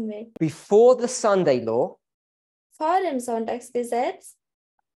ich machen will. Before the Sunday law, Vor dem Sonntagsgesetz,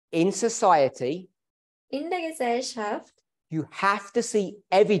 in society, in der Gesellschaft, you have to see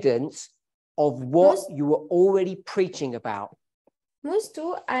evidence of what you were already preaching about. musst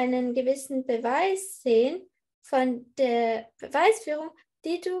du einen gewissen Beweis sehen von der Beweisführung,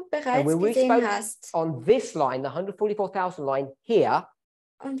 die du bereits gesehen hast. On this line, the 144,000 line here,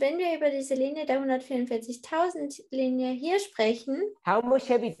 Und wenn wir über diese Linie der 144.000 Linie hier sprechen, how much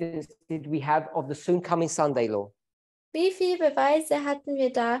evidence did we have of the soon coming Sunday law? wie viele Beweise hatten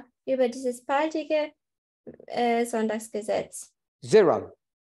wir da über dieses baldige Sonntagsgesetz? Zero.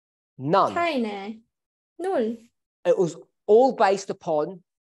 None. Keine. Null. It was all based upon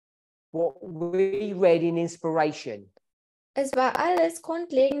what we read in inspiration. Es war alles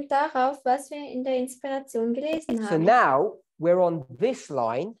grundlegend darauf, was wir in der Inspiration gelesen So haben. now we're on this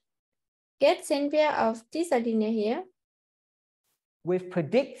line. Jetzt sind wir auf dieser Linie hier. We've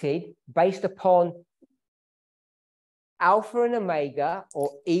predicted based upon Alpha and Omega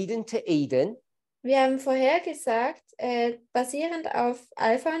or Eden to Eden. Wir haben vorhergesagt, basierend auf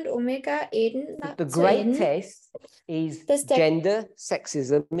Alpha und Omega, Eden The zu great Eden, test is dass der, gender,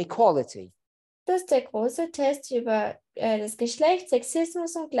 sexism, equality. dass der große Test über das Geschlecht,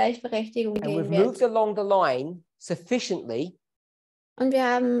 Sexismus und Gleichberechtigung And we've gehen moved wird. along the line sufficiently Und wir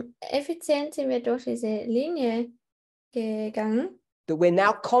haben effizient sind wir durch diese Linie gegangen, that we're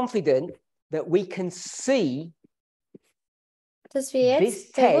now confident that we can see dass wir this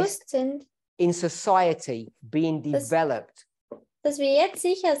jetzt bewusst test sind, in society being developed. dass wir jetzt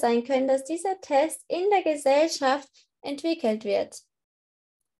sicher sein können, dass dieser Test in der Gesellschaft entwickelt wird.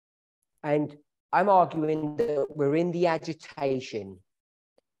 And I'm arguing that we're in the agitation.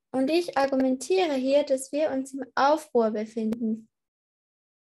 Und ich argumentiere hier, dass wir uns im Aufruhr befinden.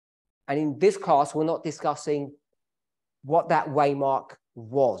 And in this class, we're not discussing what that waymark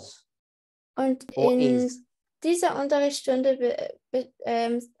was Und or in is. dieser Unterrichtsstunde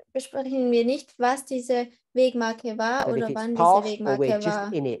besprechen wir nicht, was diese Wegmarke war But if oder it's wann diese past or we're Wegmarke just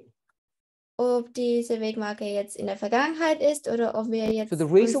war. in it. Ob diese Wegmarke jetzt in der Vergangenheit ist oder ob wir jetzt So the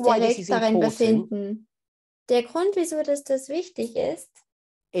uns reason why this direkt is darin important befinden. Der Grund, wieso das wichtig ist,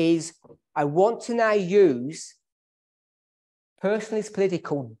 is I want to now use personalist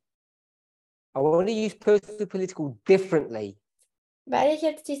political. I want to use personal political differently. weil ich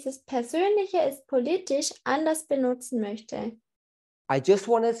jetzt dieses Persönliche ist politisch anders benutzen möchte. I just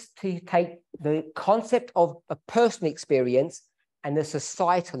want us to take the concept of a personal experience and the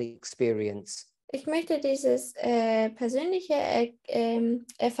societal experience. Ich möchte dieses persönliche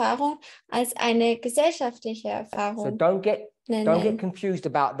Erfahrung als eine gesellschaftliche So Erfahrung don't get nennen. confused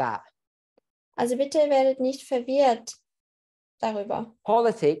about that. Also bitte werdet nicht verwirrt darüber.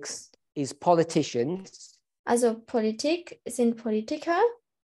 Politics is politicians. Also Politik sind Politiker.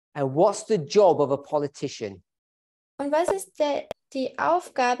 And what's the job of a politician? Und was ist die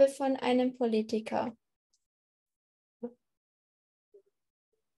Aufgabe von einem Politiker?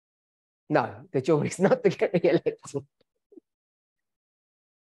 No, the job is not to get re-elected.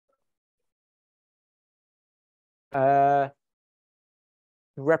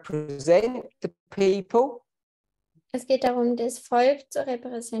 Represent the people. Es geht darum, das Volk zu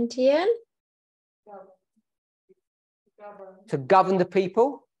repräsentieren, To govern the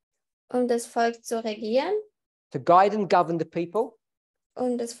people. um das Volk zu regieren, To guide and govern the people.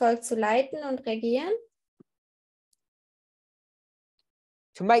 um das Volk zu leiten und regieren,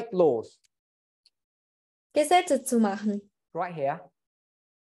 To make laws. Gesetze zu machen. Right here.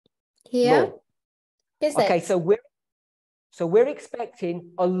 Hier, Law. Gesetz. Okay, so we're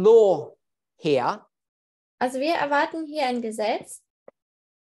expecting a law here. Also wir erwarten hier ein Gesetz.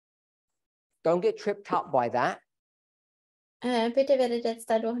 Don't get tripped up by that, Bitte werdet jetzt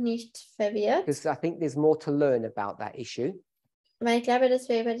dadurch nicht verwirrt, because I think there's more to learn about that issue. weil ich glaube, dass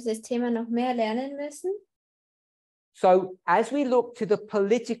wir über dieses Thema noch mehr lernen müssen. So as we look to the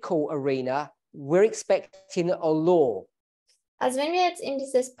political arena, we're expecting a law. Also wenn wir jetzt in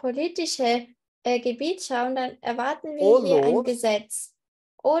dieses politische Gebiet schauen, dann erwarten wir Or hier ein laws. Gesetz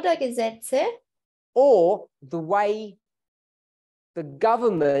oder Gesetze Or the way the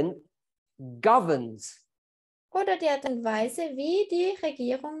government governs. oder die Art und Weise, wie die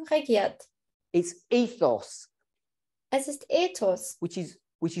Regierung regiert. It's ethos, Es ist Ethos, which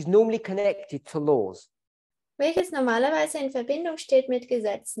is normally connected to laws. welches normalerweise in Verbindung steht mit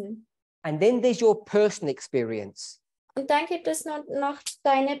Gesetzen. And then there's your personal experience. Und dann gibt es noch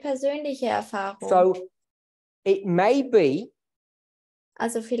deine persönliche Erfahrung. So it may be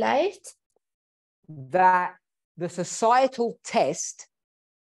Also vielleicht, that the societal test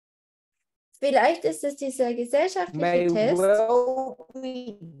ist es dieser gesellschaftliche may Test, well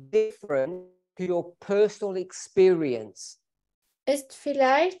be different to your personal experience. ist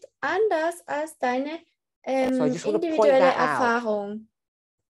vielleicht anders als deine So I just want to point individuelle that out. Erfahrung.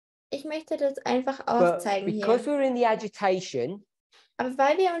 Ich möchte das einfach But aufzeigen because hier. we're in the agitation, Aber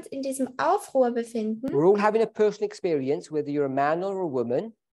weil wir uns in diesem Aufruhr befinden, we're all having a personal experience, whether you're a man or a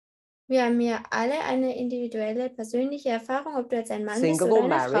woman, wir haben ja alle eine individuelle, persönliche Erfahrung, ob du jetzt ein Mann bist Single oder or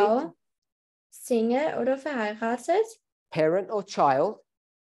eine married. Frau, Single oder verheiratet, parent or child,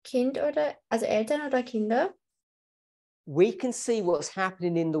 Kind oder, also Eltern oder Kinder, we can see what's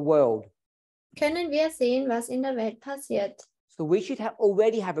happening in the world. können wir sehen, was in der Welt passiert. So we should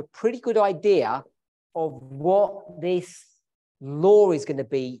already have a pretty good idea of what this law is going to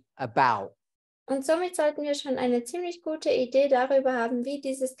be about. Und somit sollten wir schon eine ziemlich gute Idee darüber haben, wie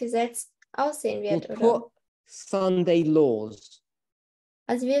dieses Gesetz aussehen We'll wird. Oder? put Sunday laws.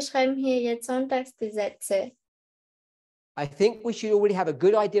 Also wir schreiben hier jetzt Sonntagsgesetze. I think we should already have a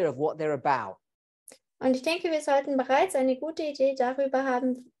good idea of what they're about. Und ich denke, wir sollten bereits eine gute Idee darüber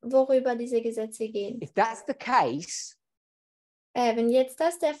haben, worüber diese Gesetze gehen. If that's the case, Wenn jetzt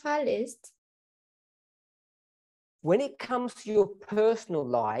das der Fall ist, when it comes to your personal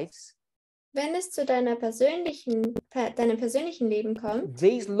lives, wenn es zu deinem persönlichen Leben kommt,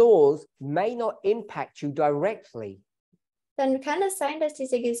 these laws may not impact you directly. dann kann es sein, dass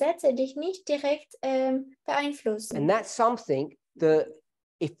diese Gesetze dich nicht direkt beeinflussen. And that's something that,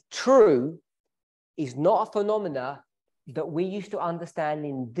 if true, is not a phenomena that we used to understand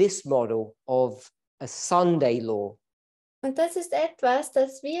in this model of a Sunday law. Und das ist etwas,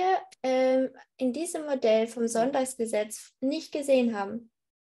 das wir in diesem Modell vom Sonntagsgesetz nicht gesehen haben.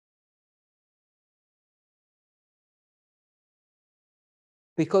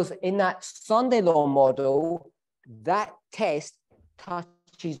 Because in that Sunday law model, that test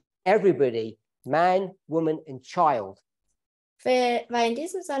touches everybody, man, woman, and child. Weil in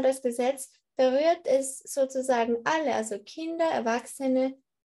diesem Sonntagsgesetz berührt es sozusagen alle, also Kinder, Erwachsene.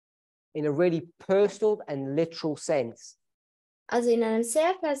 In a really personal and literal sense. Also in einem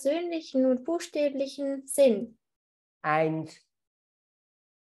sehr persönlichen und buchstäblichen Sinn. And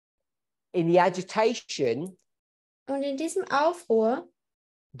in the agitation Und in diesem Aufruhr,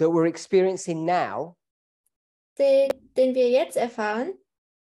 that we're experiencing now, den wir jetzt erfahren,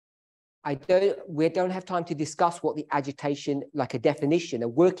 we don't have time to discuss what the agitation, like a definition, a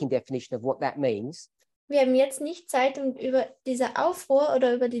working definition of what that means. Wir haben jetzt nicht Zeit, um über diese Aufruhr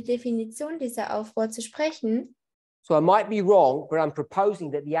oder über die Definition dieser Aufruhr zu sprechen. So I might be wrong, but I'm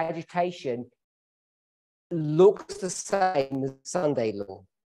proposing that the agitation looks the same as Sunday law.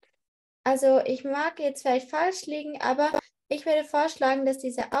 Also ich mag jetzt vielleicht falsch liegen, aber ich würde vorschlagen, dass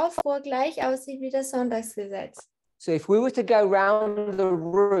dieser Aufruhr gleich aussieht wie das Sonntagsgesetz. So if we were to go around the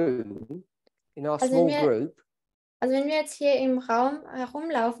room in our small group, also wenn wir jetzt hier im Raum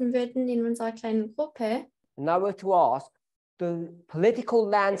herumlaufen würden in unserer kleinen Gruppe, and I were to ask the political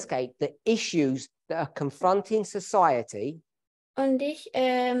landscape, the issues that are confronting society, und ich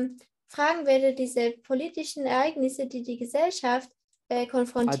fragen würde, diese politischen Ereignisse, die die Gesellschaft are they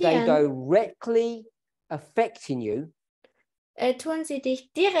konfrontieren, directly affecting you? Tun sie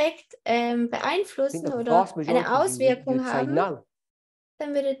dich direkt I think beeinflussen the oder vast majority eine of you Auswirkung would say haben? no.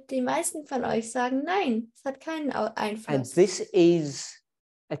 Dann würden die meisten von euch sagen, nein, es hat keinen And Einfluss. this is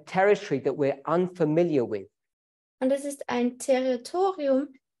a territory that we're unfamiliar with. Und es ist ein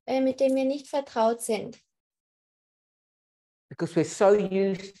Territorium, mit dem wir nicht vertraut sind. Because we're so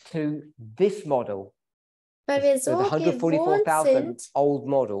used to this model, Weil wir the so gewohnt 144,000 sind old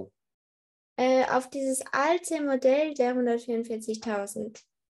model. auf dieses alte Modell der 144.000.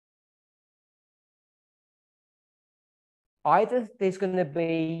 Either there's going to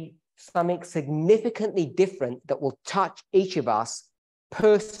be something significantly different that will touch each of us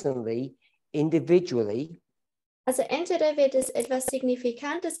personally, individually, Also entweder wird es etwas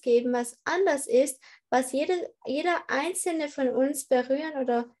Signifikantes geben, was anders ist, was jeder einzelne von uns berühren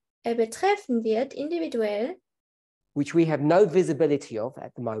oder betreffen wird, individuell, which we have no visibility of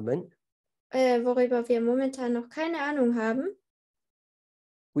at the moment, worüber wir momentan noch keine Ahnung haben,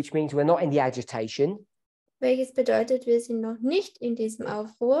 which means we're not in the agitation, welches bedeutet, wir sind noch nicht in diesem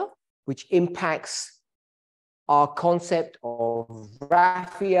Aufruhr, which impacts our concept of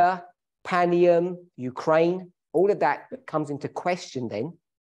Raffia, Panium, Ukraine. All of that comes into question then.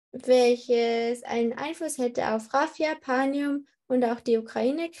 welches einen Einfluss hätte auf Raffia, Panium und auch die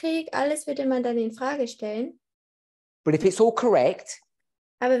Ukraine-Krieg. Alles würde man dann in Frage stellen. But if it's all correct,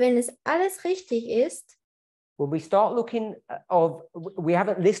 Aber wenn es alles richtig ist, when we start looking we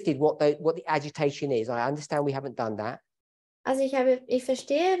haven't listed what the agitation is. I understand we haven't done that. also ich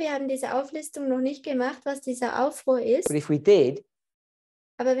verstehe, wir haben diese Auflistung noch nicht gemacht, was dieser Aufruhr ist. But if we did,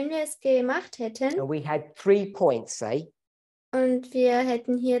 Aber wenn wir es gemacht hätten and we had 3 points, say, und wir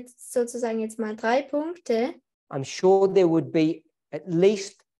hätten hier sozusagen jetzt mal 3 Punkte, I'm sure there would be at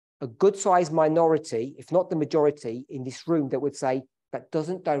least a good-sized minority, if not the majority, in this room that would say, that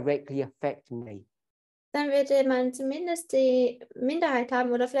doesn't directly affect me. dann würde man zumindest die Minderheit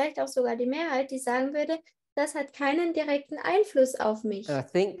haben oder vielleicht auch sogar die Mehrheit, die sagen würde, das hat keinen direkten Einfluss auf mich. And I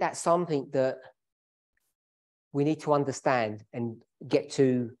think that's something that we need to understand and get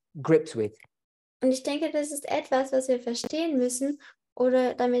to grips with. Und ich denke, das ist etwas, was wir verstehen müssen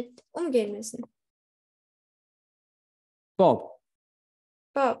oder damit umgehen müssen. Bob.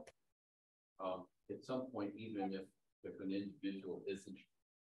 Bob, At some point, even if an individual isn't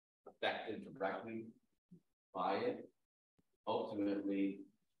affected directly by it, ultimately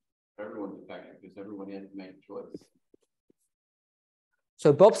everyone's affected because everyone has to make a choice.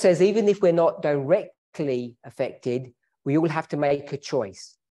 So Bob says, even if we're not directly affected, we all have to make a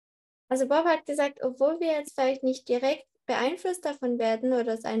choice. also Bob hat gesagt, obwohl wir jetzt vielleicht nicht direkt beeinflusst davon werden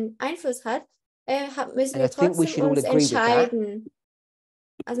oder es einen Einfluss hat, müssen wir trotzdem uns entscheiden.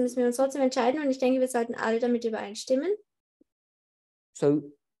 Also müssen wir uns trotzdem entscheiden und ich denke, wir sollten alle damit übereinstimmen. So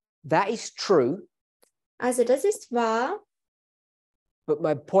that is true. Also das ist wahr, But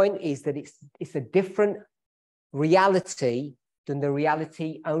my point is that it's a different reality than the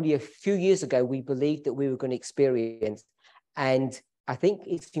reality only a few years ago we believed that we were going to experience. And I think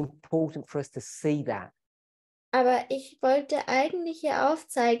it's important for us to see that. Aber ich wollte eigentlich hier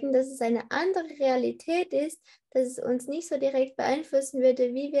aufzeigen, dass es eine andere Realität ist, dass es uns nicht so direkt beeinflussen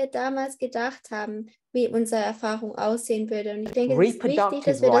würde, wie wir damals gedacht haben, wie unsere Erfahrung aussehen würde. Und ich denke, es ist wichtig,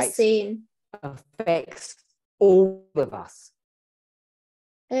 dass wir das sehen. Affects all of us.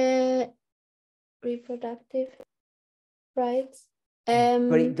 Reproductive rights.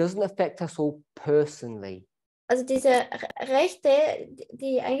 But it doesn't affect us all personally. Also diese Rechte,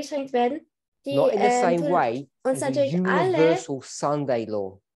 die eingeschränkt werden, die Not in the same way uns as a natürlich universal Sunday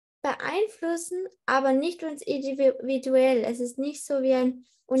law. beeinflussen, aber nicht uns individuell. Es ist nicht so wie ein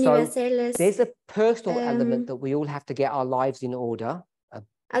universelles. So there's a personal element that we all have to get our lives in order.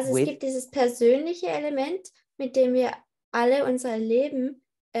 Also es gibt dieses persönliche Element, mit dem wir alle unser Leben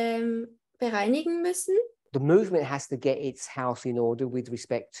bereinigen müssen. The movement has to get its house in order with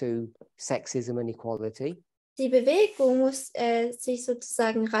respect to sexism and equality. Die Bewegung muss sich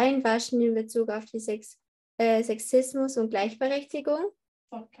sozusagen reinwaschen in Bezug auf die Sexismus und Gleichberechtigung.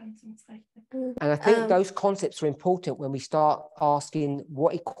 Fortpflanzungsrechte. And I think those concepts are important when we start asking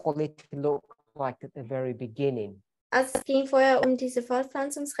what equality looked like at the very beginning. Also es ging vorher um diese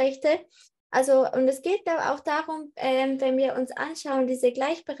Fortpflanzungsrechte. Also, und es geht da auch darum, wenn wir uns anschauen, diese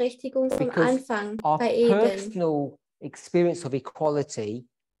Gleichberechtigung vom Anfang bei Eden. Our personal experience of equality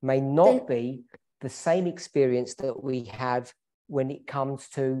may not be the same experience that we have when it comes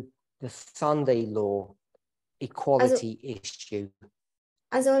to the Sunday law equality issue.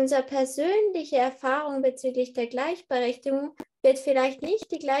 Also unsere persönliche Erfahrung bezüglich der Gleichberechtigung wird vielleicht nicht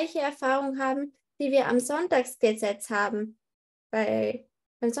die gleiche Erfahrung haben, die wir am Sonntagsgesetz haben, beim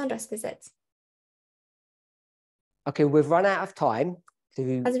Sonntagsgesetz. Okay, we've run out of time to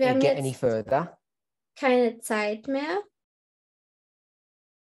get any further. Keine Zeit mehr.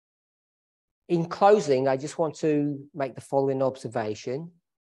 In closing, I just want to make the following observation.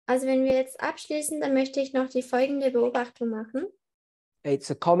 Also wenn wir jetzt abschließen, dann möchte ich noch die folgende Beobachtung machen. It's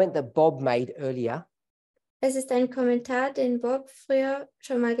a comment that Bob made earlier. Es ist ein Kommentar, den Bob früher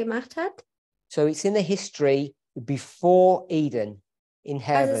schon mal gemacht hat. So it's in the history before Eden in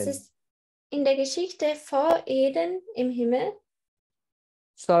heaven. Also es ist in der Geschichte vor Eden im Himmel.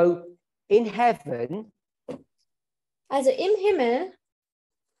 So in heaven, also im Himmel,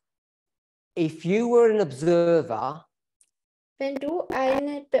 if you were an observer, wenn du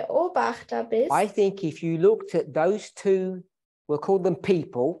ein Beobachter bist, I think if you looked at those two, we'll call them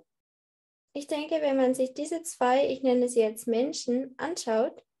people. Ich denke, wenn man sich diese zwei, ich nenne sie jetzt Menschen,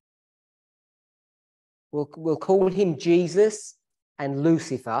 anschaut, we'll call him Jesus and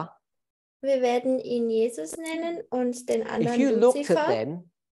Lucifer. Wir werden ihn Jesus nennen und den anderen If you looked Lucifer. at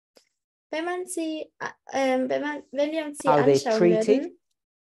them, wenn wir uns sie anschauen würden,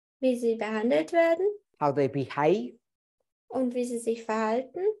 wie sie behandelt werden, how they behave, und wie sie sich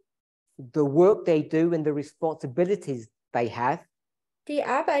verhalten, the work they do and the responsibilities they have, die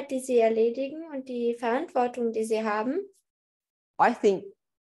Arbeit, die sie erledigen und die Verantwortung, die sie haben, I think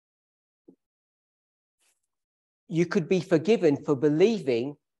you could be forgiven for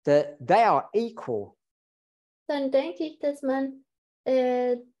believing that they are equal. Dann denke ich, dass man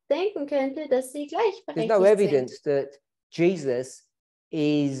denken könnte, dass sie gleichberechtigt There's no evidence sind. that Jesus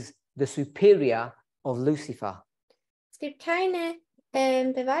is the superior of Lucifer. Es gibt keine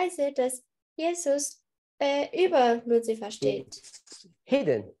Beweise, dass Jesus über Lucifer steht. It's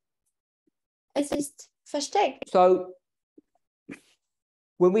hidden. Es ist versteckt. So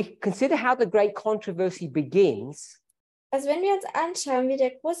when we consider how the great controversy begins, Also wenn wir uns anschauen, wie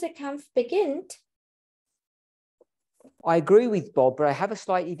der große Kampf beginnt, I agree with Bob, but I have a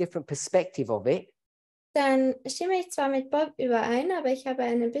slightly different perspective of it. dann stimme ich zwar mit Bob überein, aber ich habe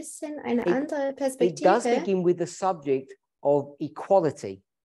ein bisschen eine andere It does Perspektive. begin with the subject of equality.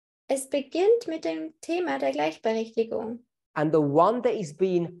 Es beginnt mit dem Thema der Gleichberechtigung. And the one that is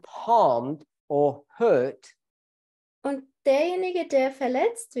being harmed or hurt Und derjenige, der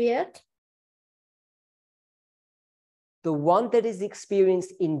verletzt wird, the one that is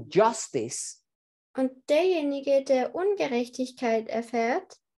experienced injustice, und derjenige, der Ungerechtigkeit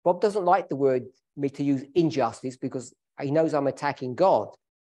erfährt, Bob doesn't like the word me to use injustice because he knows I'm attacking God,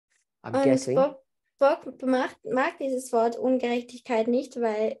 I'm und guessing. Bob mag dieses Wort Ungerechtigkeit nicht,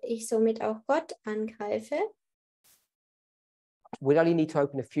 weil ich somit auch Gott angreife. We only need to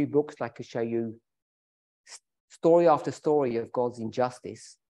open a few books like to show you story after story of God's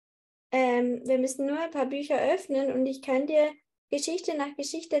injustice. Wir müssen nur ein paar Bücher öffnen und ich kann dir Geschichte nach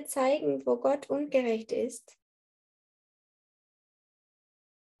Geschichte zeigen, wo Gott ungerecht ist.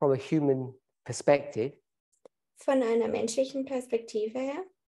 From a human perspective. Von einer menschlichen Perspektive her.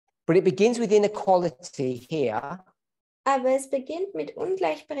 But it begins with inequality here. Aber es beginnt mit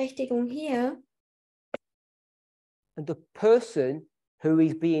Ungleichberechtigung hier. And the person who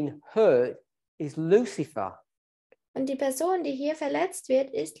is being hurt is Lucifer. Und die Person, die hier verletzt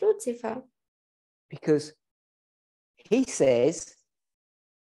wird, ist Luzifer. Because he says,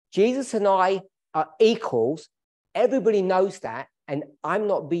 Jesus and I are equals. Everybody knows that. And I'm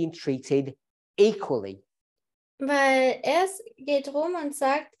not being treated equally. Weil geht rum und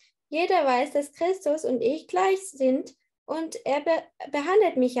sagt, jeder weiß, dass Christus und ich gleich sind und er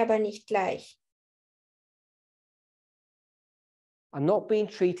behandelt mich aber nicht gleich. I'm not being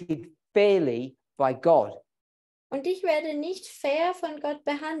treated fairly by God. Und ich werde nicht fair von Gott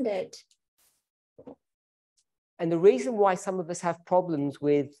behandelt. And the reason why some of us have problems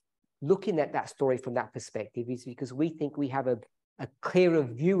with looking at that story from that perspective is because we think we have a clearer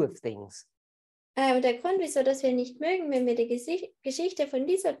view of things. Und der Grund, wieso dass wir nicht mögen, wenn wir die Geschichte von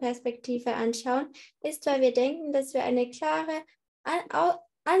dieser Perspektive anschauen, ist, weil wir denken, dass wir eine klare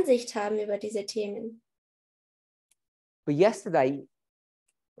Ansicht haben über diese Themen. But yesterday,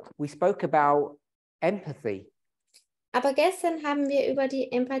 we spoke about empathy. Aber gestern haben wir über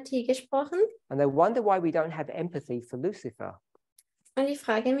die Empathie gesprochen. And I wonder why we don't have empathy for Lucifer. Und ich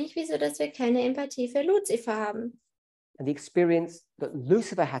frage mich, wieso dass wir keine Empathie für Luzifer haben. And the experience that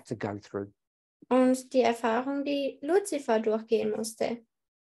Lucifer had to go through. Und die Erfahrung, die Luzifer durchgehen musste.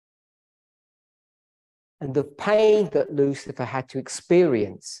 And the pain that Lucifer had to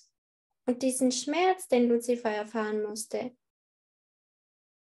experience. Und diesen Schmerz, den Luzifer erfahren musste.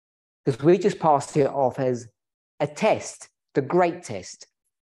 Because we just passed it off as a test, the great test.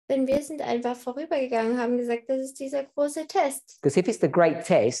 Denn wir sind einfach vorübergegangen, haben gesagt, das ist dieser große Test. Because if it's the great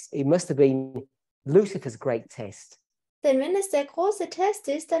test, it must have been Lucifer's great test. Denn wenn es der große Test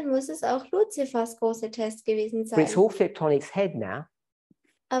ist, dann muss es auch Luzifers große Test gewesen But it's sein. all flipped on its head now.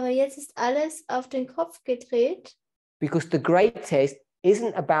 Aber jetzt ist alles auf den Kopf gedreht, Because the great test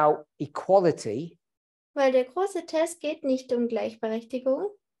isn't about equality. weil der große Test geht nicht um Gleichberechtigung,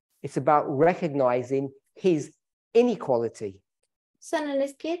 It's about recognizing his inequality. sondern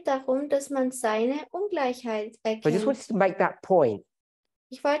es geht darum, dass man seine Ungleichheit But I just wanted erkennt. to make that point.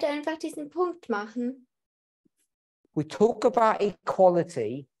 Ich wollte einfach diesen Punkt machen. We talk about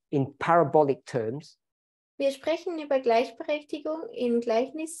equality in parabolic terms. Wir sprechen über Gleichberechtigung in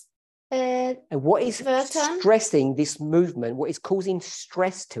Gleichnis. And what is Wörtern. stressing this movement, what is causing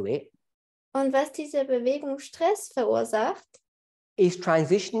stress to it, Und was diese Bewegung Stress verursacht, is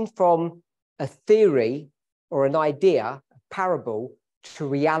transitioning from a theory or an idea, a parable, to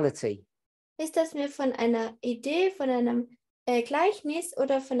reality. ist, dass wir von einer Idee, von einem Gleichnis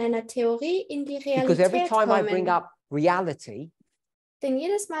oder von einer Theorie in die Because every Realität time I bring kommen. up reality, Denn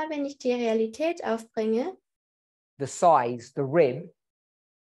jedes Mal, wenn ich die Realität aufbringe, the size, the rib,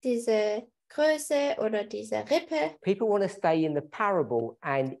 diese Größe oder diese Rippe, people want to stay in the parable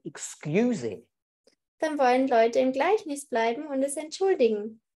and excuse it. dann wollen Leute im Gleichnis bleiben und es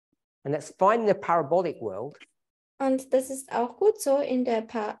entschuldigen. And that's fine in the parabolic world, Und das ist auch gut so in der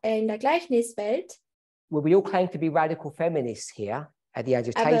Gleichniswelt. where we all claim to be radical feminists here at the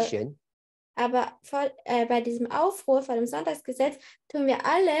agitation. Aber bei diesem Aufruhr vor dem Sonntagsgesetz tun wir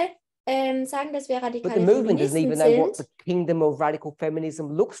alle sagen, dass wir But the radikale movement doesn't Feministen even know what sind. the kingdom of radical feminism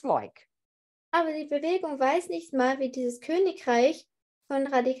looks like. Aber die Bewegung weiß nicht mal, wie dieses Königreich von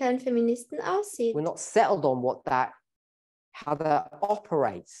radikalen Feministen aussieht. We're not settled on how that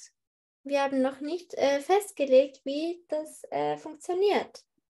operates. Wir haben noch nicht festgelegt, wie das funktioniert.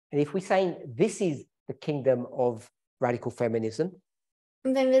 And if we're saying this is the kingdom of radical feminism,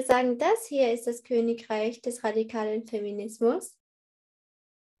 Und wenn wir sagen, das hier ist das Königreich des radikalen Feminismus,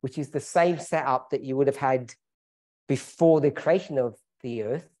 which is the same setup that you would have had before the creation of the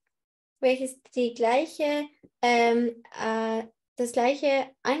earth, welches die gleiche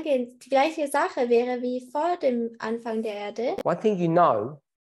Sache wäre wie vor dem Anfang der Erde. one thing you know,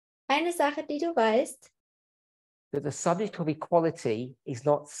 Eine Sache, die du weißt, that the subject of equality is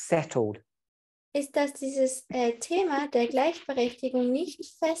not settled. ist, dass dieses Thema der Gleichberechtigung nicht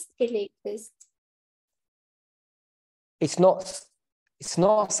festgelegt ist. It's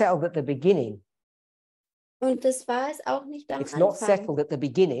not settled at the beginning. Und das war es auch nicht am It's not Anfang. settled at the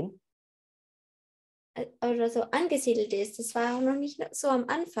beginning. Oder so angesiedelt ist. Das war auch noch nicht so am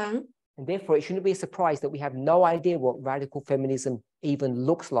Anfang. And therefore, it shouldn't be a surprise that we have no idea what radical feminism even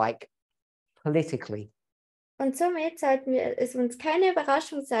looks like politically. Und somit sollten es uns keine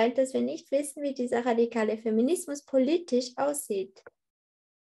Überraschung sein, dass wir nicht wissen, wie dieser radikale Feminismus politisch aussieht.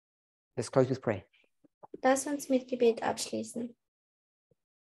 Let's close with prayer. Lass uns mit Gebet abschließen.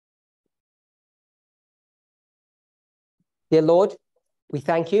 Dear Lord, we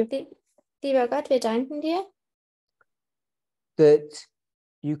thank you Lieber Gott, wir danken dir, that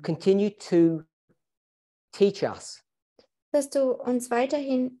you continue to teach us dass du uns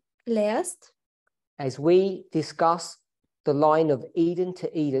weiterhin lehrst, as we discuss the line of Eden to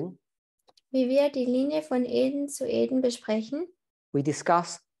Eden. wie wir die Linie von Eden zu Eden besprechen. We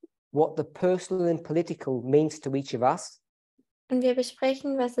discuss what the personal and political means to each of us. Und wir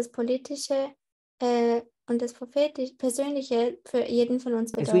besprechen, was das Politische und das Persönliche für jeden von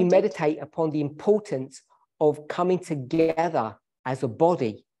uns As we bedeutet. meditate upon the importance of coming together as a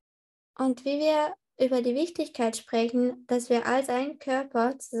body. Und wie wir über die Wichtigkeit sprechen, dass wir als ein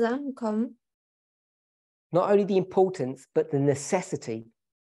Körper zusammenkommen. Not only the importance, but the necessity.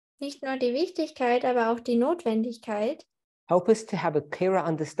 Nicht nur die Wichtigkeit, aber auch die Notwendigkeit. Help us to have a clearer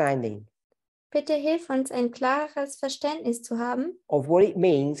understanding Bitte hilf uns, ein klares Verständnis zu haben, of what it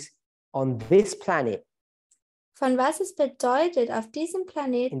means on this planet, von was es bedeutet, auf diesem in this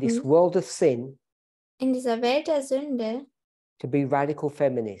Planeten, world of sin, in dieser Welt der Sünde, to be radical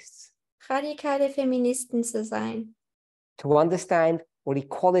feminists, radikale Feministen zu sein. to understand what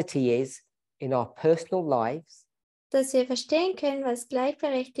equality is in our personal lives, Dass wir verstehen können, was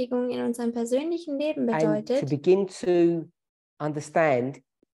Gleichberechtigung in unserem persönlichen Leben and to bedeutet. begin to understand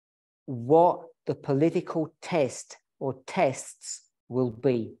what the political test or tests will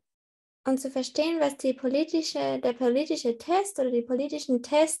be. Und zu verstehen, was der politische Test oder die politischen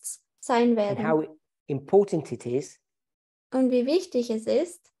Tests sein And werden. how important it is Und wie wichtig es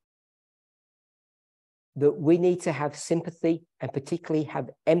ist, that we need to have sympathy and particularly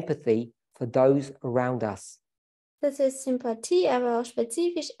have empathy for those around us. dass wir Sympathie, aber auch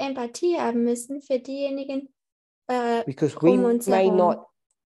spezifisch Empathie haben müssen für diejenigen Because we um uns may herum. not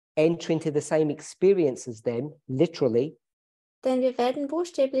enter into the same experience as them, literally, Denn wir werden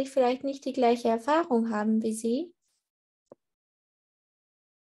buchstäblich vielleicht nicht die gleiche Erfahrung haben wie sie,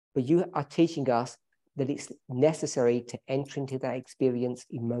 but you are teaching us that it's necessary to enter into that experience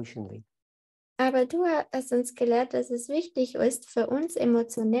emotionally. aber du hast uns gelehrt, dass es wichtig ist, für uns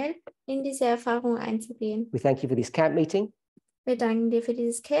emotionell in diese Erfahrung einzugehen. We thank you for this camp meeting, Wir danken dir für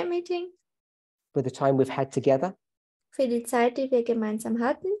dieses Care-Meeting, for the time we've had together. für die Zeit, die wir gemeinsam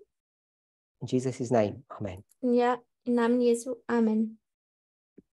hatten. In Jesus' name, amen. Ja, im Namen Jesu. Amen.